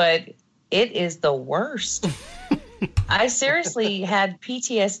good, but it is the worst. I seriously had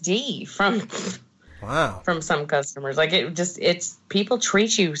PTSD from some customers. Like, it's people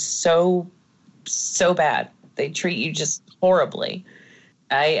treat you so bad. They treat you just horribly.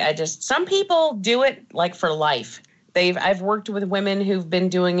 Some people do it, like, for life. I've worked with women who've been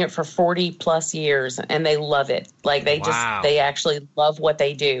doing it for 40 plus years, and they love it. Like, they actually love what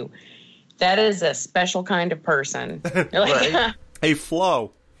they do. That is a special kind of person. Like, right. A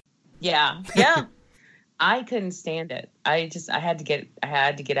flow. Yeah. I couldn't stand it. I had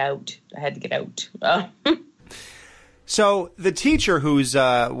to get out. So the teacher who's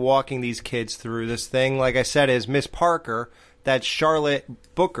walking these kids through this thing, like I said, is Miss Parker. That's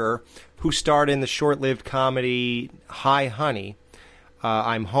Charlotte Booker, who starred in the short-lived comedy Hi, Honey,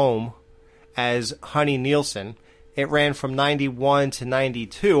 I'm Home, as Honey Nielsen. It ran from 91 to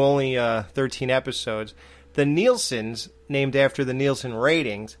 92, only 13 episodes. The Nielsens, named after the Nielsen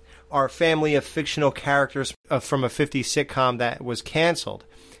ratings, are a family of fictional characters from a 50s sitcom that was canceled.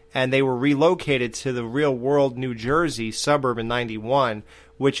 And they were relocated to the real-world New Jersey suburb in 91,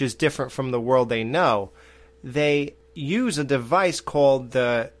 which is different from the world they know. They use a device called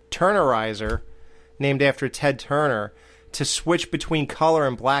the Turnerizer, named after Ted Turner, to switch between color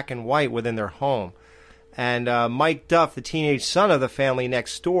and black and white within their home. And Mike Duff, the teenage son of the family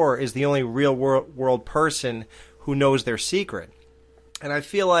next door, is the only real-world person who knows their secret. And I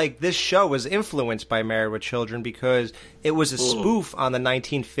feel like this show was influenced by Married with Children because it was a spoof on the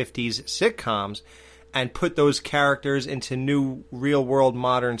 1950s sitcoms and put those characters into new real-world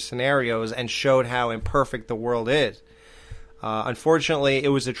modern scenarios and showed how imperfect the world is. Unfortunately, it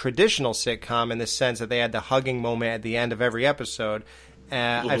was a traditional sitcom in the sense that they had the hugging moment at the end of every episode.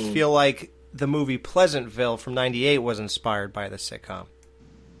 I feel like the movie Pleasantville from '98 was inspired by the sitcom.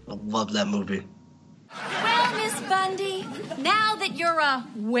 I love that movie. Well, Miss Bundy, now that you're a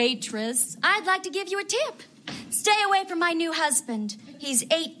waitress, I'd like to give you a tip. Stay away from my new husband. He's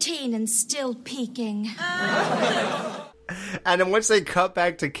 18 and still peeking. And then once they cut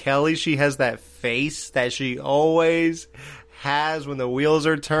back to Kelly, she has that face that she always has when the wheels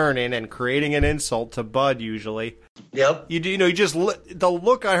are turning and creating an insult to Bud, usually. Yep. You just the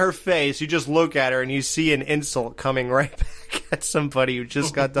look on her face, you just look at her and you see an insult coming right back at somebody who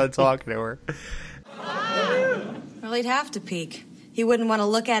just got done talking to her. Well, he'd have to peek. He wouldn't want to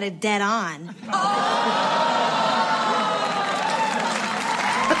look at it dead on.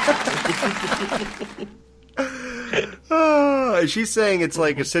 Is she saying it's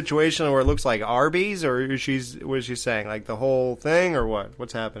like a situation where it looks like Arby's, or what is she saying? Like the whole thing, or what?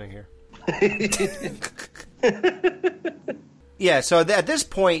 What's happening here? Yeah, so at this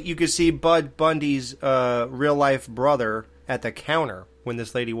point, you can see Bud Bundy's real-life brother at the counter when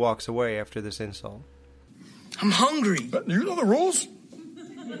this lady walks away after this insult. I'm hungry. But you know the rules.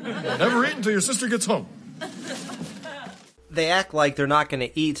 Never eat until your sister gets home. They act like they're not going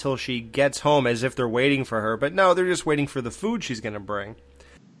to eat till she gets home, as if they're waiting for her. But no, they're just waiting for the food she's going to bring.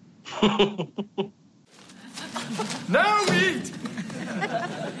 Now eat!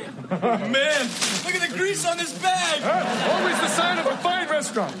 Man, look at the grease on this bag. Always the sign of a fine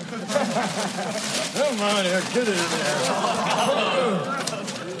restaurant. Come on here, get it in there.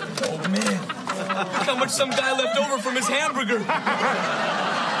 Oh, man. Look how much some guy left over from his hamburger.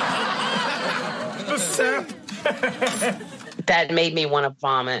 The sap. That made me want to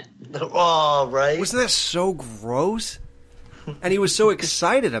vomit. Oh, right. Wasn't that so gross? And he was so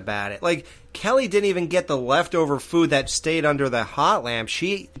excited about it. Like, Kelly didn't even get the leftover food that stayed under the hot lamp.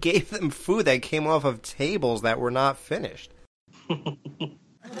 She gave them food that came off of tables that were not finished. Well,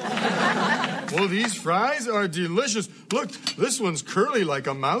 these fries are delicious. Look, this one's curly like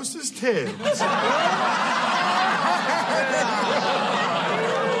a mouse's tail.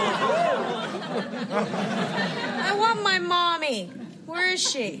 I want my mommy. Where is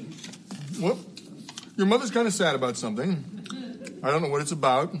she? Well, your mother's kind of sad about something. I don't know what it's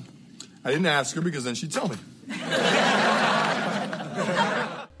about. I didn't ask her because then she'd tell me.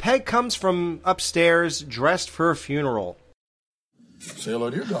 Peg comes from upstairs dressed for a funeral. Say hello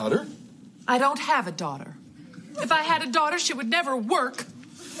to your daughter. I don't have a daughter. If I had a daughter, she would never work.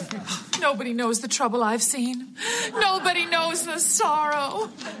 Nobody knows the trouble I've seen. Nobody knows the sorrow.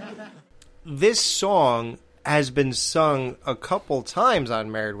 This song has been sung a couple times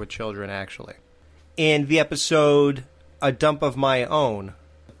on Married with Children, actually. In the episode A Dump of My Own,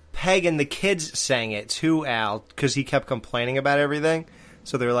 Peg and the kids sang it to Al because he kept complaining about everything.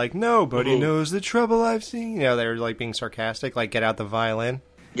 So they're like, nobody knows the trouble I've seen. You know, they were like being sarcastic, like get out the violin.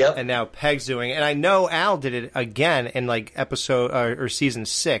 Yep. And now Peg's doing it. And I know Al did it again in like episode or season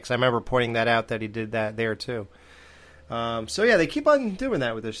 6. I remember pointing that out that he did that there too. So yeah, they keep on doing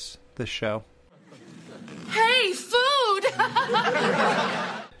that with this show. Hey, food!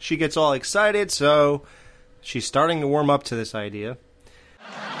 She gets all excited, so she's starting to warm up to this idea.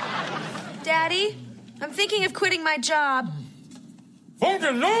 Daddy, I'm thinking of quitting my job.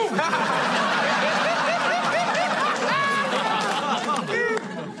 Funkin', no!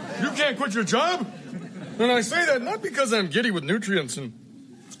 You can't quit your job? And I say that not because I'm giddy with nutrients and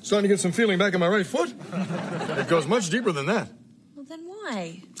starting to get some feeling back in my right foot. It goes much deeper than that. Well, then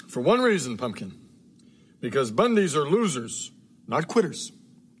why? For one reason, Pumpkin. Because Bundys are losers, not quitters.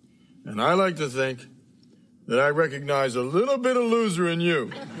 And I like to think that I recognize a little bit of loser in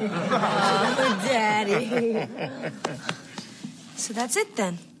you. Oh, Daddy. So that's it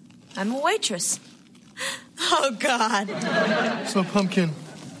then. I'm a waitress. Oh, God. So, Pumpkin,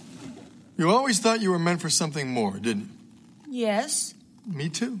 you always thought you were meant for something more, didn't you? Yes. Me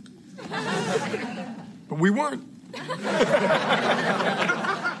too. But we weren't.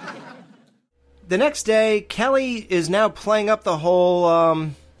 The next day, Kelly is now playing up the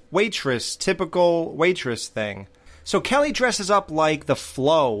whole typical waitress thing. So Kelly dresses up like the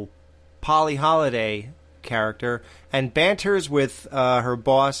Flo, Polly Holiday character, and banters with her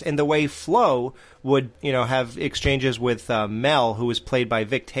boss in the way Flo would, have exchanges with Mel, who was played by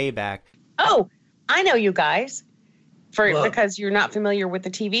Vic Tayback. Oh, I know you guys. Because you're not familiar with the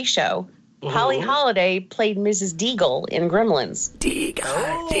TV show. Polly Holiday played Mrs. Deagle in Gremlins.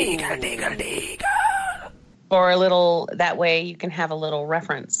 Deagle. Or a little, that way you can have a little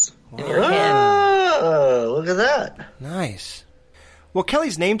reference in your head. Oh, look at that. Nice. Well,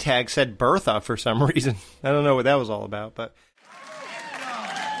 Kelly's name tag said Bertha for some reason. I don't know what that was all about, but...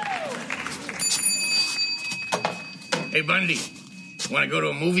 Hey, Bundy, want to go to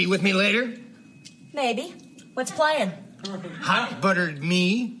a movie with me later? Maybe. What's playing? Hot Buttered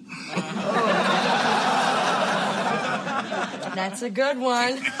Me. That's a good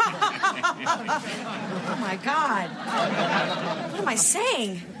one. Oh, my God. What am I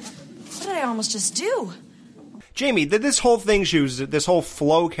saying? What did I almost just do? Jamie, did this whole thing this whole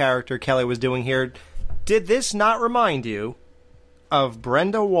Flo character Kelly was doing here, did this not remind you of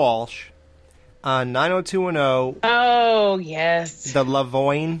Brenda Walsh on 90210? Oh, yes. The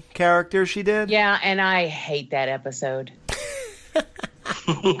Lavoine character she did? Yeah, and I hate that episode.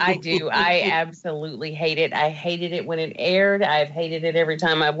 I do. I absolutely hate it. I hated it when it aired. I've hated it every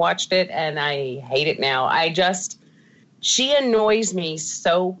time I've watched it, and I hate it now. She annoys me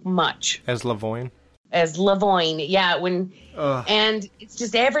so much. As Lavoine? As Lavoine, yeah. And it's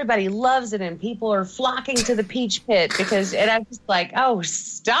just everybody loves it, and people are flocking to the Peach Pit and I'm just like, oh,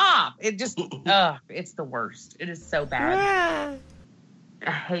 stop! It just, it's the worst. It is so bad.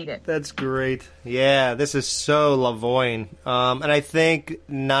 I hate it. That's great. Yeah, this is so Lavoine. And I think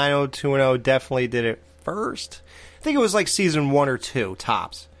 90210 definitely did it first. I think it was like season 1 or 2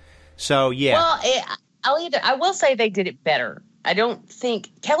 tops. So yeah. Well, I will say they did it better. I don't think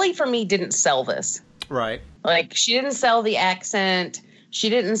Kelly for me didn't sell this. Right. Like, she didn't sell the accent. She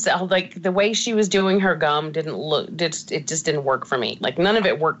didn't sell, like, the way she was doing her gum it just didn't work for me. Like, none of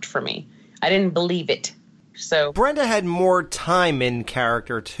it worked for me. I didn't believe it. So Brenda had more time in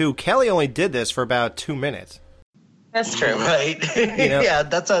character, too. Kelly only did this for about 2 minutes. That's true. Right. You know? Yeah,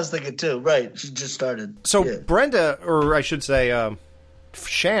 that's what I was thinking, too. Right. She just started. So yeah. Brenda, or I should say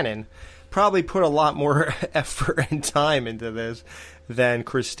Shannon, probably put a lot more effort and time into this than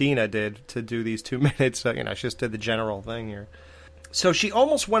Christina did to do these 2 minutes. She just did the general thing here. So she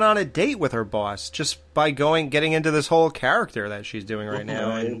almost went on a date with her boss just by getting into this whole character that she's doing right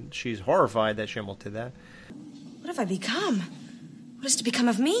now, and she's horrified that she almost did that. What have I become? What is to become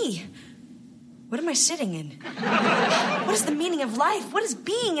of me? What am I sitting in? What is the meaning of life? What is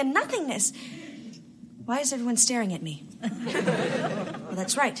being and nothingness? Why is everyone staring at me? Well,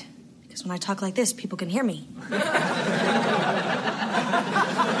 that's right. Because when I talk like this, people can hear me.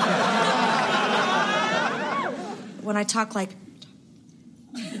 When I talk like...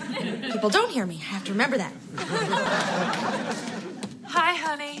 people don't hear me. I have to remember that. Hi,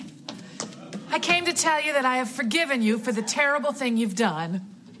 honey. I came to tell you that I have forgiven you for the terrible thing you've done.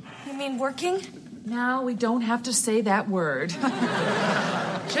 You mean working? No, we don't have to say that word.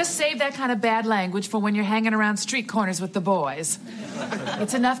 Just save that kind of bad language for when you're hanging around street corners with the boys.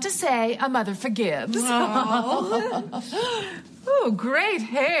 It's enough to say a mother forgives. Oh, great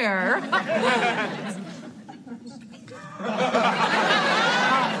hair.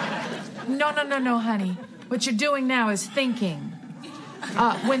 No, honey. What you're doing now is thinking.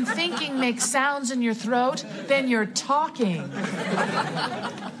 When thinking makes sounds in your throat, then you're talking.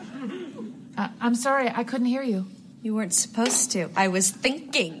 I'm sorry, I couldn't hear you. You weren't supposed to. I was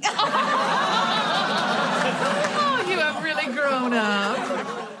thinking. Oh, you have really grown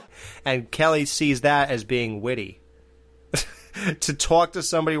up. And Kelly sees that as being witty. To talk to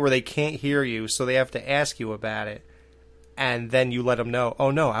somebody where they can't hear you, so they have to ask you about it. And then you let them know,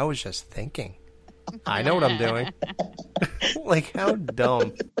 oh, no, I was just thinking. I know what I'm doing. Like, how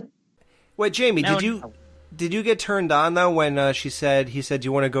dumb. Wait, Jamie, did you get turned on, though, when he said, do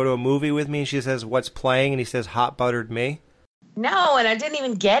you want to go to a movie with me? And she says, what's playing? And he says, Hot Buttered Me? No, and I didn't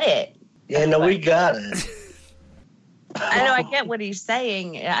even get it. Yeah, no, we got it. I know, I get what he's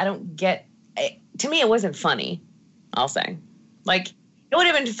saying. I don't get it. To me, it wasn't funny, I'll say. Like, it would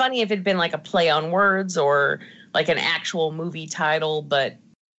have been funny if it'd been like a play on words or like an actual movie title, but...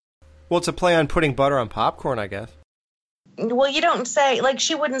 Well, it's a play on putting butter on popcorn, I guess. Well, you don't say, like,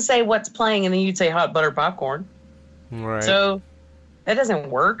 she wouldn't say what's playing and then you'd say hot butter popcorn. Right. So, that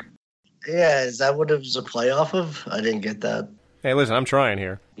doesn't work. Yeah, is that what it was a play off of? I didn't get that. Hey, listen, I'm trying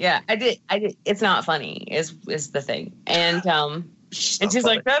here. Yeah, I did. It's not funny, is the thing. And she's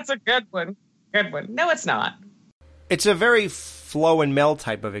like, that's a good one. Good one. No, it's not. It's a very Flo and Mel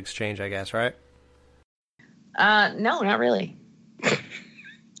type of exchange, I guess, right? No, not really.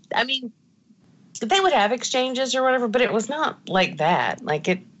 I mean, they would have exchanges or whatever, but it was not like that.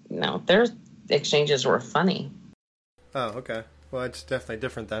 Their exchanges were funny. Oh, okay. Well, it's definitely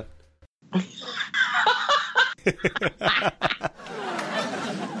different then.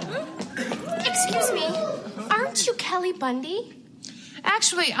 Excuse me, aren't you Kelly Bundy?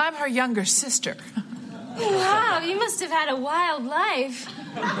 Actually, I'm her younger sister. Wow, you must have had a wild life.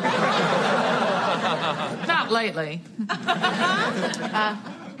 Not lately.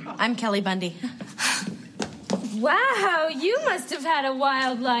 I'm Kelly Bundy. Wow, you must have had a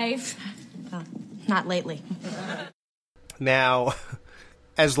wild life. Not lately. Now,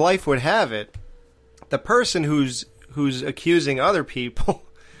 as life would have it, the person who's accusing other people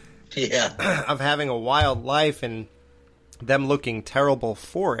of having a wild life and them looking terrible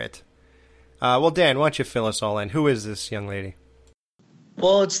for it. Well, Dan, why don't you fill us all in? Who is this young lady?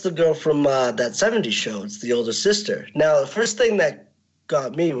 Well, it's the girl from that 70s show. It's the older sister. Now, the first thing that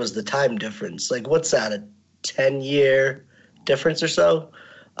got me was the time difference. Like, what's that, a 10-year difference or so?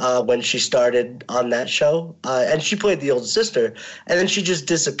 When she started on that show. And she played the older sister, and then she just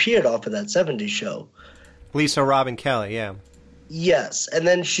disappeared off of that 70s show. Lisa Robin Kelly, yeah. Yes, and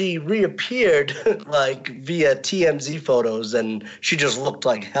then she reappeared like via TMZ photos, and she just looked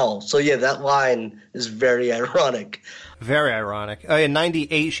like hell. So yeah, that line is very ironic. Very ironic. In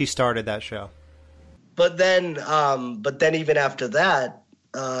 '98, she started that show. But then even after that,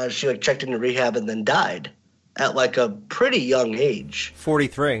 she like checked into rehab and then died at like a pretty young age.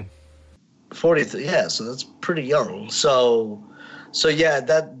 43. 43, yeah. So that's pretty young. So yeah,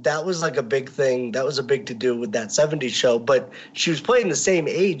 that was like a big thing. That was a big to-do with that 70s show. But she was playing the same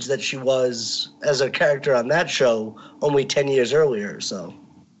age that she was as a character on that show, only 10 years earlier. So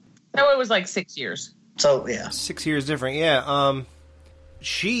it was like 6 years. So yeah, 6 years different. Yeah.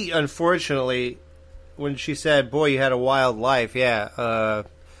 She unfortunately, when she said, "Boy, you had a wild life,"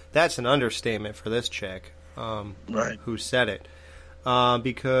 that's an understatement for this chick. Right. Who said it?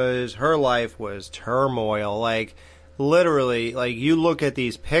 Because her life was turmoil. Like. Literally, like, you look at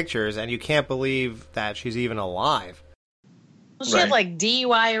these pictures and you can't believe that she's even alive. Well, she had, like,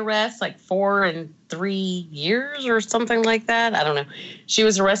 DUI arrests, like, 4 and 3 years or something like that. I don't know. She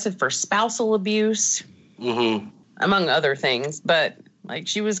was arrested for spousal abuse, among other things. But, like,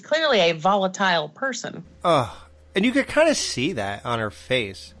 she was clearly a volatile person. And you could kind of see that on her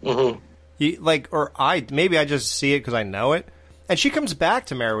face. Maybe I just see it because I know it. And she comes back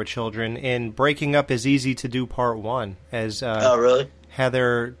to Married with Children in Breaking Up is Easy to Do Part 1 as really?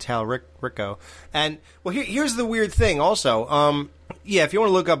 Heather Talrico. And, well, here's the weird thing also. If you want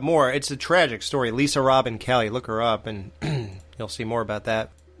to look up more, it's a tragic story. Lisa Robin Kelly, look her up and you'll see more about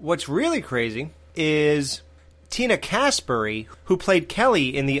that. What's really crazy is Tina Casbury, who played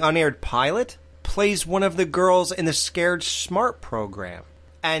Kelly in the unaired pilot, plays one of the girls in the Scared Smart program.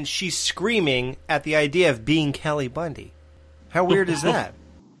 And she's screaming at the idea of being Kelly Bundy. How weird is that?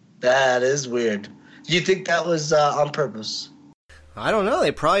 That is weird. Do you think that was on purpose? I don't know.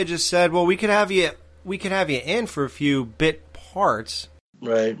 They probably just said, "Well, we could have you in for a few bit parts."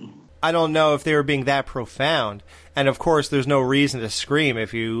 Right. I don't know if they were being that profound. And of course, there's no reason to scream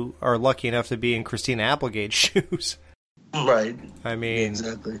if you are lucky enough to be in Christina Applegate's shoes. Right. I mean,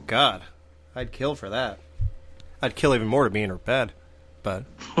 exactly. God, I'd kill for that. I'd kill even more to be in her bed. But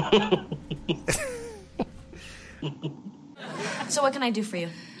So what can I do for you?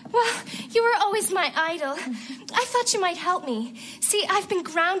 Well, you were always my idol. I thought you might help me. See, I've been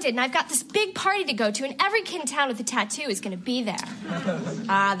grounded, and I've got this big party to go to, and every kid in town with a tattoo is going to be there.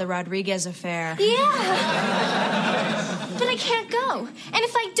 The Rodriguez affair. Yeah. But I can't go. And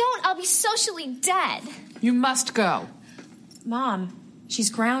if I don't, I'll be socially dead. You must go. Mom, she's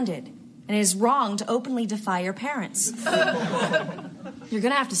grounded, and it is wrong to openly defy your parents. You're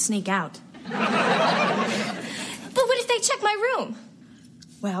going to have to sneak out. But what if they check my room?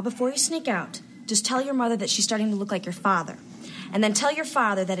 Well, before you sneak out, just tell your mother that she's starting to look like your father. And then tell your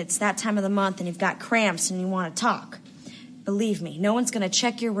father that it's that time of the month and you've got cramps and you want to talk. Believe me, no one's going to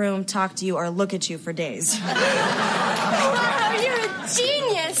check your room, talk to you, or look at you for days. Wow, you're a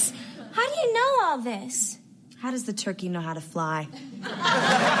genius. How do you know all this? How does the turkey know how to fly?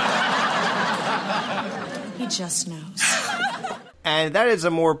 He just knows. And that is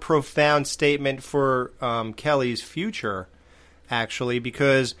a more profound statement for Kelly's future, actually,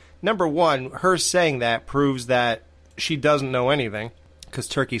 because, number one, her saying that proves that she doesn't know anything, because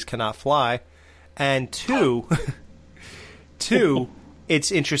turkeys cannot fly. And two,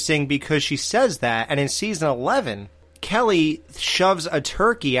 it's interesting because she says that, and in season 11, Kelly shoves a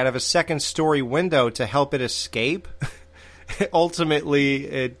turkey out of a second-story window to help it escape. Ultimately,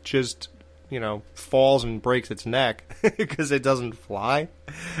 it just, falls and breaks its neck because it doesn't fly.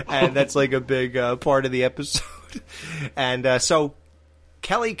 And that's like a big part of the episode. And so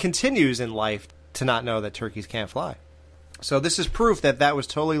Kelly continues in life to not know that turkeys can't fly. So this is proof that that was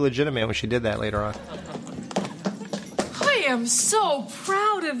totally legitimate when she did that later on. I am so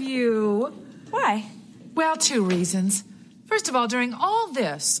proud of you. Why? Well, 2 reasons. First of all, during all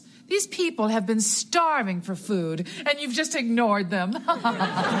this, these people have been starving for food, and you've just ignored them.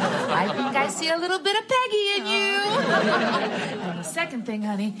 I think I see a little bit of Peggy in you. And the second thing,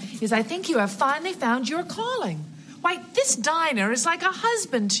 honey, is I think you have finally found your calling. Why, this diner is like a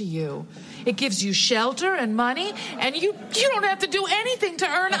husband to you. It gives you shelter and money, and you don't have to do anything to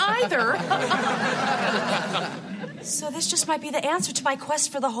earn either. So this just might be the answer to my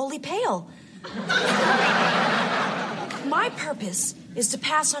quest for the Holy Pail. My purpose is to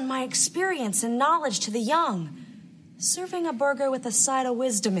pass on my experience and knowledge to the young. Serving a burger with a side of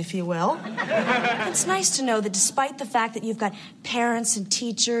wisdom, if you will. It's nice to know that despite the fact that you've got parents and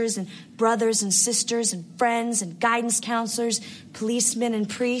teachers and brothers and sisters and friends and guidance counselors, policemen and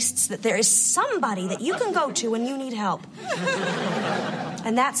priests, that there is somebody that you can go to when you need help.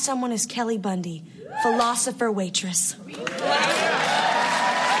 And that someone is Kelly Bundy, philosopher waitress.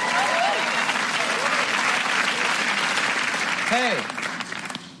 Hey,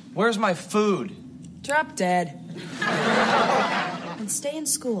 where's my food? Drop dead. And stay in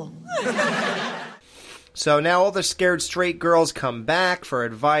school. So now all the scared straight girls come back for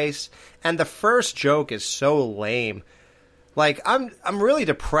advice, and the first joke is so lame. Like, I'm really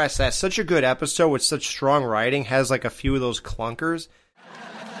depressed that such a good episode with such strong writing has like a few of those clunkers.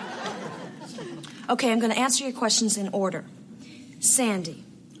 Okay, I'm going to answer your questions in order. Sandy,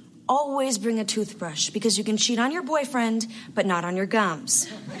 always bring a toothbrush because you can cheat on your boyfriend, but not on your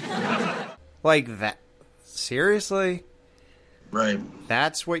gums. Like that. Seriously? Right.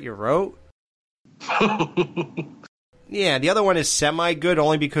 That's what you wrote? Yeah, the other one is semi-good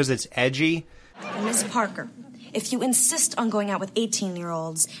only because it's edgy. And Miss Parker, if you insist on going out with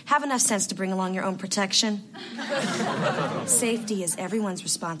 18-year-olds, have enough sense to bring along your own protection. Safety is everyone's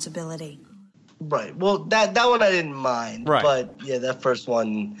responsibility. Right. Well, that one I didn't mind. Right. But, yeah, that first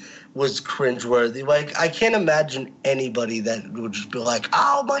one was cringeworthy. Like, I can't imagine anybody that would just be like,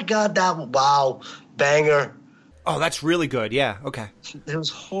 oh, my God, wow, banger. Oh, that's really good. Yeah, okay. It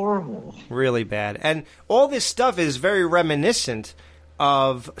was horrible. Really bad. And all this stuff is very reminiscent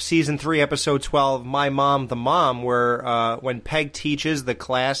of Season 3, Episode 12, My Mom, the Mom, where when Peg teaches the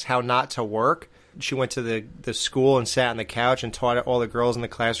class how not to work, she went to the school and sat on the couch and taught all the girls in the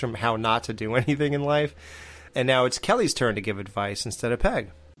classroom how not to do anything in life. And now it's Kelly's turn to give advice instead of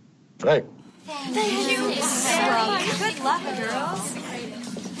Peg. Right. Thank you. Good luck, girls.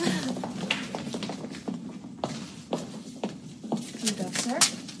 You go, sir.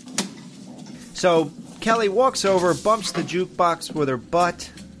 So Kelly walks over, bumps the jukebox with her butt,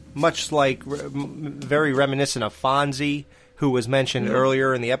 much like very reminiscent of Fonzie, who was mentioned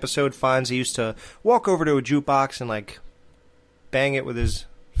earlier in the episode. Fonzie used to walk over to a jukebox and, like, bang it with his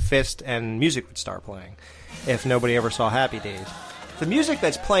fist, and music would start playing, if nobody ever saw Happy Days. The music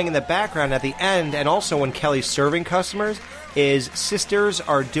that's playing in the background at the end, and also when Kelly's serving customers, is Sisters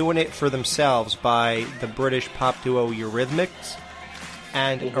Are Doing It For Themselves by the British pop duo Eurythmics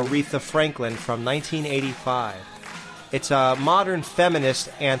and Aretha Franklin from 1985. It's a modern feminist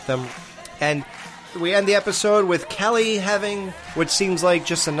anthem, and we end the episode with Kelly having what seems like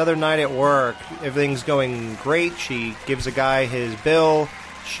just another night at work. Everything's going great. She gives a guy his bill.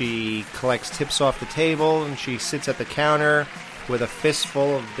 She collects tips off the table, and she sits at the counter with a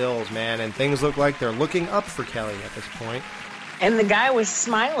fistful of bills, man. And things look like they're looking up for Kelly at this point. And the guy was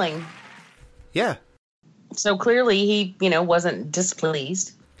smiling. Yeah. So clearly he, wasn't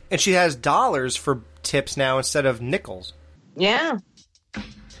displeased. And she has dollars for tips now instead of nickels. Yeah.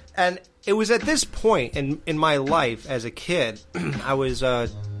 And it was at this point in my life as a kid, I was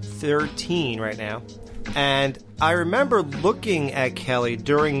 13 right now, and I remember looking at Kelly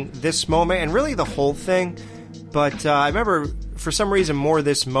during this moment, and really the whole thing, but I remember for some reason more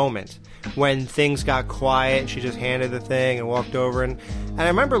this moment when things got quiet and she just handed the thing and walked over, and I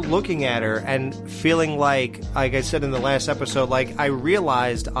remember looking at her and feeling like I said in the last episode, like I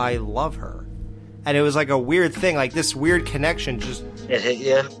realized I love her. And it was like a weird thing, like this weird connection just... It hit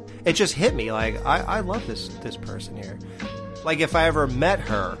you? It just hit me, like, I love this person here. Like, if I ever met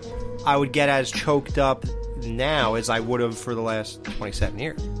her, I would get as choked up now as I would have for the last 27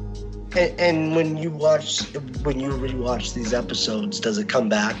 years. And when you rewatch these episodes, does it come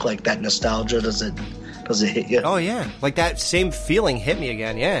back, like that nostalgia? Does it hit you? Oh, yeah. Like, that same feeling hit me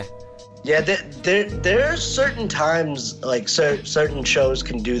again, yeah. Yeah, there are certain times, like, certain shows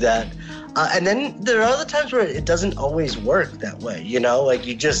can do that. And then there are other times where it doesn't always work that way, like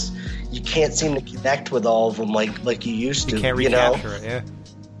you can't seem to connect with all of them like you used to. You can't recapture it, yeah.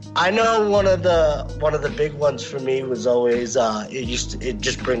 I know one of the big ones for me was always it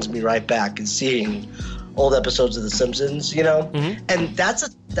just brings me right back and seeing old episodes of The Simpsons, Mm-hmm. And that's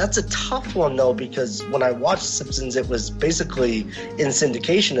a tough one though, because when I watched The Simpsons, it was basically in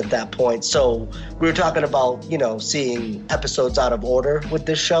syndication at that point. So we were talking about seeing episodes out of order with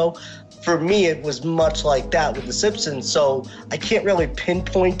this show. For me, it was much like that with The Simpsons, so I can't really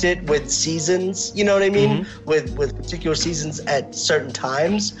pinpoint it with seasons, you know what I mean? Mm-hmm. With particular seasons at certain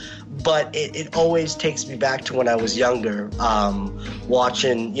times. but it always takes me back to when I was younger,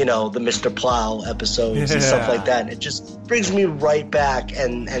 watching, the Mr. Plow episodes and stuff like that. It just brings me right back,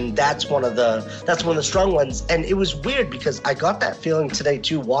 and that's one of the strong ones. And it was weird because I got that feeling today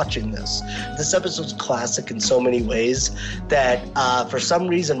too watching this. This episode's classic in so many ways that for some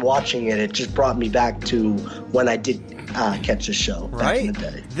reason watching it just brought me back to when I did catch the show back in the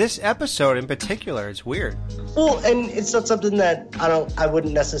day. This episode in particular, it's weird. Well, and it's not something that I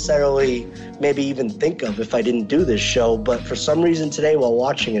wouldn't necessarily maybe even think of if I didn't do this show, but for some reason today while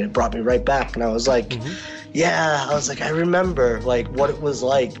watching it brought me right back, and I was like, I remember like what it was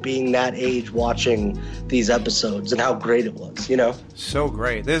like being that age watching these episodes and how great it was, So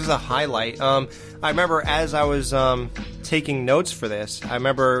great. This is a highlight. I remember as I was taking notes for this, I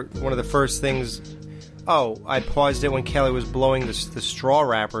remember one of the first things. I paused it when Kelly was blowing the straw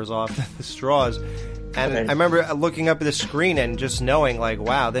wrappers off the straws. And I remember looking up at the screen and just knowing, like,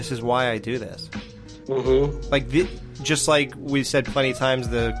 wow, this is why I do this. Mm-hmm. Like, just like we said plenty of times,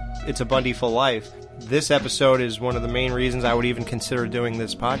 It's a Bundy for Life. This episode is one of the main reasons I would even consider doing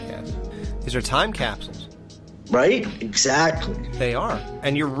this podcast. These are time capsules. Right? Exactly. They are.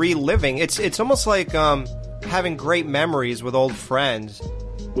 And you're reliving. It's almost like having great memories with old friends,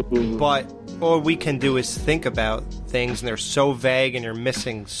 but all we can do is think about things, and they're so vague, and you're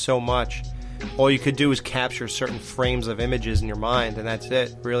missing so much. All you could do is capture certain frames of images in your mind, and that's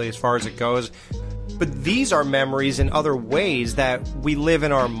it, really, as far as it goes. But these are memories in other ways that we live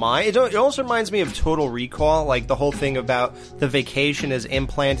in our mind. It also reminds me of Total Recall, like the whole thing about the vacation is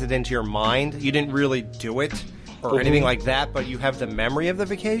implanted into your mind. You didn't really do it or anything like that, but you have the memory of the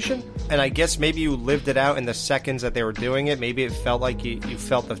vacation. And I guess maybe you lived it out in the seconds that they were doing it. Maybe it felt like you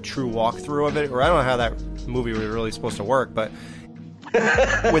felt the true walkthrough of it, or I don't know how that movie was really supposed to work, but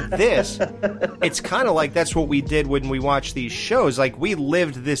with this, it's kind of like that's what we did when we watched these shows. Like, we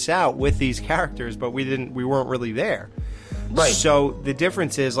lived this out with these characters, but we weren't really there. Right. So the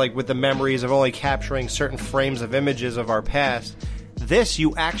difference is, like, with the memories of only capturing certain frames of images of our past, this,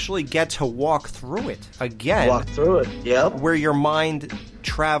 you actually get to walk through it again. Walk through it, yep. Where your mind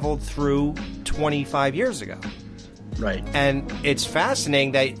traveled through 25 years ago. Right. And it's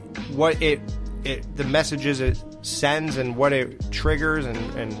fascinating that what the messages it sends and what it triggers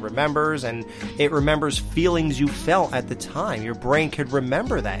and remembers, and it remembers feelings you felt at the time. Your brain could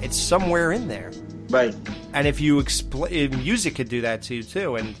remember that. It's somewhere in there. Right. And if you music could do that to you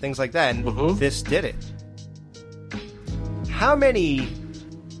too, and things like that, and this did it. How many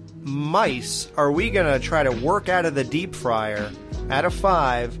mice are we going to try to work out of the deep fryer out of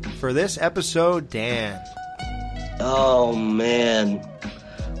 5 for this episode, Dan? Oh, man.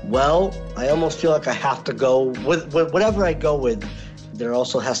 Well, I almost feel like I have to go with whatever I go with. There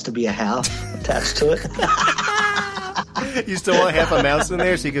also has to be a half attached to it. You still want half a mouse in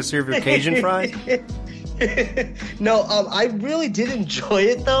there so you can serve your Cajun fries? No, I really did enjoy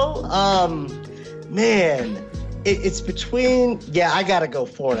it though. Man, it's between. Yeah, I gotta go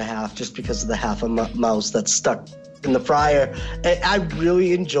 4.5 just because of the half a mouse that's stuck in the fryer. I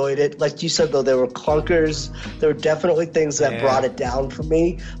really enjoyed it. Like you said, though, there were clunkers. There were definitely things that brought it down for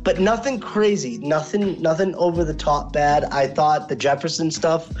me, but nothing crazy, nothing over the top bad. I thought the Jefferson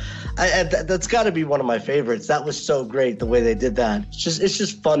stuff, that's got to be one of my favorites. That was so great the way they did that. It's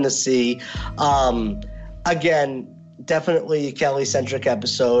just fun to see. Again, definitely a Kelly-centric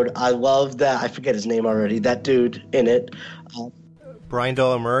episode. I love that. I forget his name already. That dude in it, Brian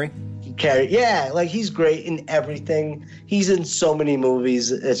Doyle Murray. Yeah, like he's great in everything. He's in so many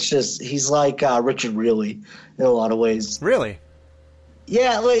movies. It's just he's like Richard Riehle in a lot of ways. Really?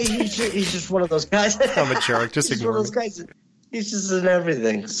 Yeah, like he's just one of those guys. I'm a jerk. Just ignore one of those guys. He's just in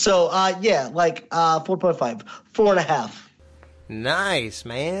everything. So yeah, like 4.5, 4.5. Nice,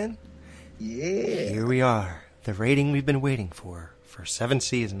 man. Yeah. Here we are, the rating we've been waiting for 7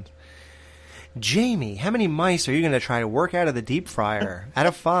 seasons. Jamie, how many mice are you going to try to work out of the deep fryer out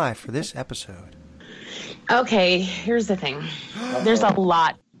of 5 for this episode? Okay, here's the thing. There's a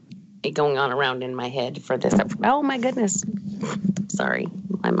lot going on around in my head for this. Oh, my goodness. Sorry,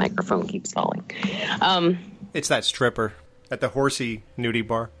 my microphone keeps falling. It's that stripper at the horsey nudie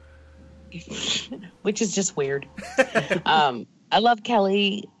bar. Which is just weird. I love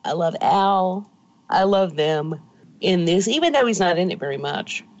Kelly. I love Al. I love them in this, even though he's not in it very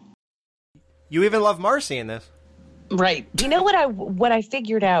much. You even love Marcy in this. Right. You know what I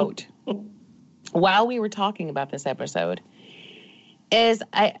figured out while we were talking about this episode is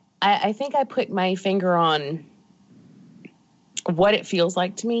I think I put my finger on what it feels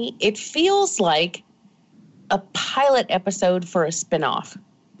like to me. It feels like a pilot episode for a spinoff.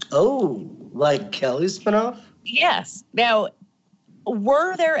 Oh, like Kelly's spinoff? Yes. Now,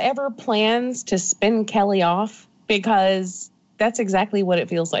 were there ever plans to spin Kelly off? Because that's exactly what it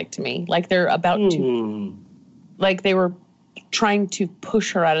feels like to me. Like they're about to, like they were trying to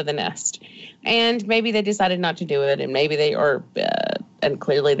push her out of the nest. And maybe they decided not to do it, and maybe and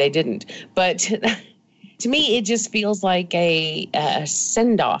clearly they didn't. But to me, it just feels like a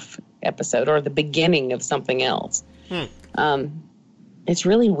send-off episode or the beginning of something else. It's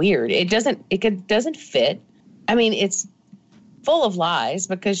really weird. It doesn't fit. I mean, it's full of lies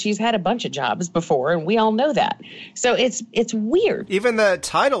because she's had a bunch of jobs before, and we all know that. So it's weird. Even the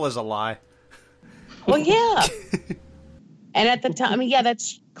title is a lie. Well, yeah. And at the time,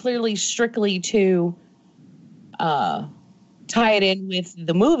 that's clearly strictly to tie it in with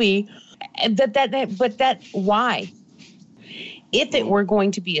the movie. But why? If it were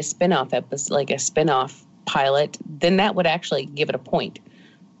going to be a spinoff episode, like a spinoff pilot, then that would actually give it a point.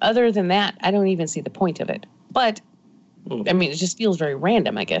 Other than that, I don't even see the point of it. But I mean, it just feels very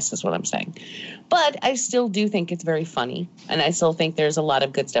random, I guess is what I'm saying. But I still do think it's very funny, and I still think there's a lot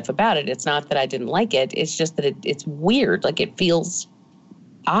of good stuff about it. It's not that I didn't like it. It's just that it's weird. Like, it feels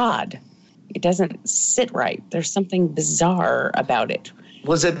odd. It doesn't sit right. There's something bizarre about it.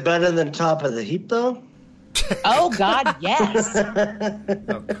 Was it better than Top of the Heap, though? Oh, God, yes.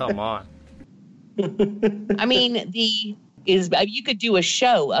 Oh, come on. I mean, you could do a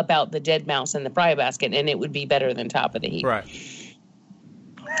show about the dead mouse in the fry basket, and it would be better than Top of the Heap. Right.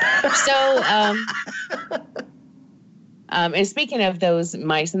 So, and speaking of those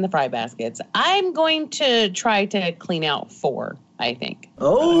mice in the fry baskets, I'm going to try to clean out 4, I think.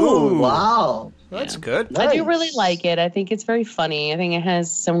 Oh, wow. That's good. Nice. I do really like it. I think it's very funny. I think it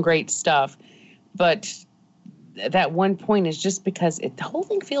has some great stuff. But that one point is just because the whole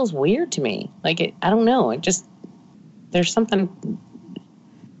thing feels weird to me. Like, I don't know. There's something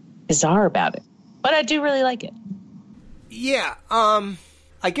bizarre about it. But I do really like it. Yeah,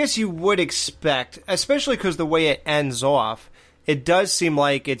 I guess you would expect, especially because the way it ends off, it does seem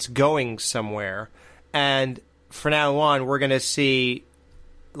like it's going somewhere. And from now on, we're going to see,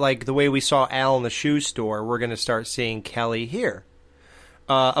 like the way we saw Al in the shoe store, we're going to start seeing Kelly here.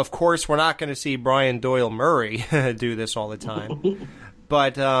 Of course, we're not going to see Brian Doyle Murray do this all the time.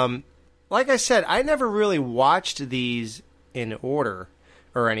 But like I said, I never really watched these in order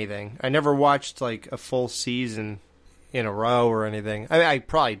or anything. I never watched like a full season in a row or anything. I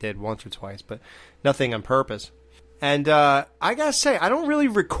probably did once or twice, but nothing on purpose. And I gotta say, I don't really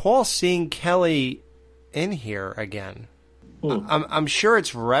recall seeing Kelly in here again. I'm sure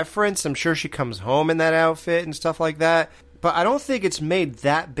it's referenced. I'm sure she comes home in that outfit and stuff like that. But I don't think it's made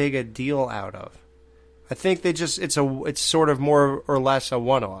that big a deal out of. I think they just it's sort of more or less a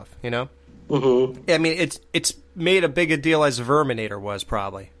one-off, you know? Mm-hmm. I mean, it's made a big a deal as Verminator was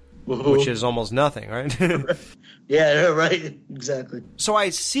probably, which is almost nothing, right? Yeah, right. Exactly. So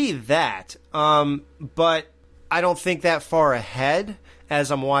I see that, but I don't think that far ahead as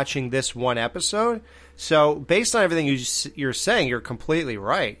I'm watching this one episode. So based on everything you're saying, you're completely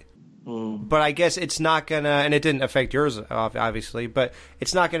right. But I guess it's not going to, and it didn't affect yours, obviously, but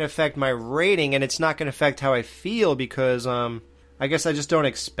it's not going to affect my rating, and it's not going to affect how I feel because I guess I just don't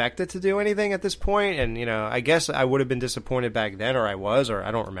expect it to do anything at this point. And, you know, I guess I would have been disappointed back then, or I was, or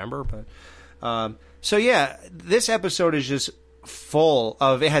I don't remember. But so, yeah, this episode is just full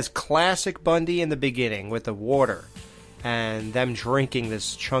of, it has classic Bundy in the beginning with the water and them drinking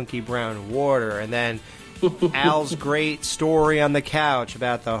this chunky brown water, and then Al's great story on the couch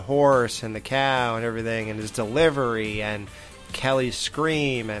about the horse and the cow and everything, and his delivery, and Kelly's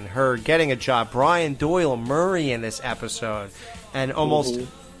scream, and her getting a job. Brian Doyle Murray in this episode, and almost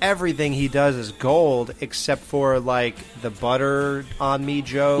everything he does is gold except for like the butter on me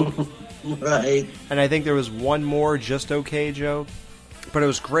joke. Right. And I think there was one more just okay joke, but it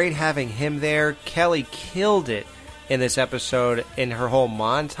was great having him there. Kelly killed it in this episode in her whole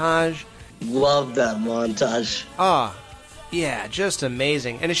montage. Love that montage. Yeah, just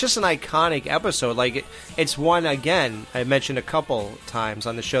amazing. And it's just an iconic episode. Like, it's one, again, I mentioned a couple times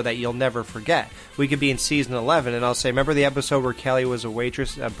on the show that you'll never forget. We could be in season 11, and I'll say, remember the episode where Kelly was a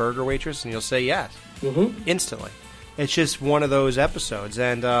burger waitress? And you'll say yes. Instantly. It's just one of those episodes.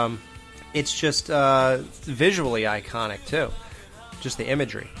 And it's just visually iconic, too. Just the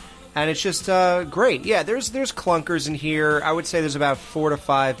imagery. And it's just great. Yeah, there's clunkers in here. I would say there's about 4 to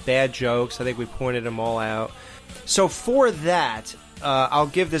 5 bad jokes. I think we pointed them all out. So for that, I'll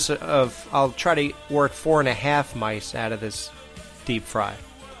give this I'll try to work 4.5 mice out of this deep fry.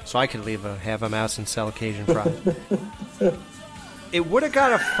 So I could have a mouse and sell Cajun fries. It would have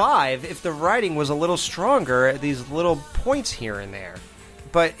got a 5 if the writing was a little stronger at these little points here and there.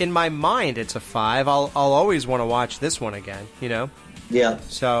 But in my mind, it's a 5. I'll always want to watch this one again, you know? Yeah.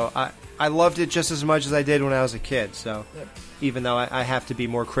 So I loved it just as much as I did when I was a kid. So even though I have to be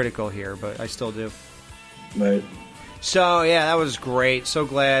more critical here, but I still do. Right. So, yeah, that was great. So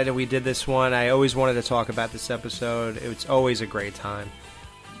glad we did this one. I always wanted to talk about this episode. It's always a great time.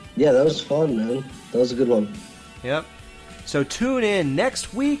 Yeah, that was fun, man. That was a good one. Yep. So tune in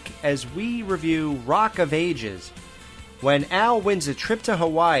next week as we review Rock of Ages. When Al wins a trip to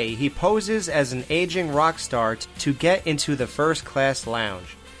Hawaii, he poses as an aging rock star to get into the first-class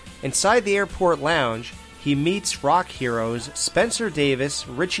lounge. Inside the airport lounge, he meets rock heroes Spencer Davis,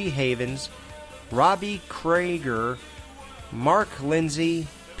 Richie Havens, Robbie Krieger, Mark Lindsay,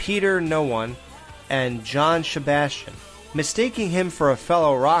 Peter No One, and John Sebastian. Mistaking him for a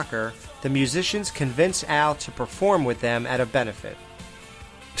fellow rocker, the musicians convince Al to perform with them at a benefit.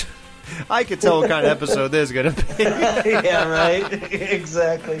 I could tell what kind of episode this is going to be. Yeah, right?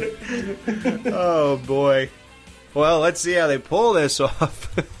 Exactly. Oh, boy. Well, let's see how they pull this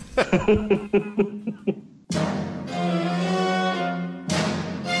off.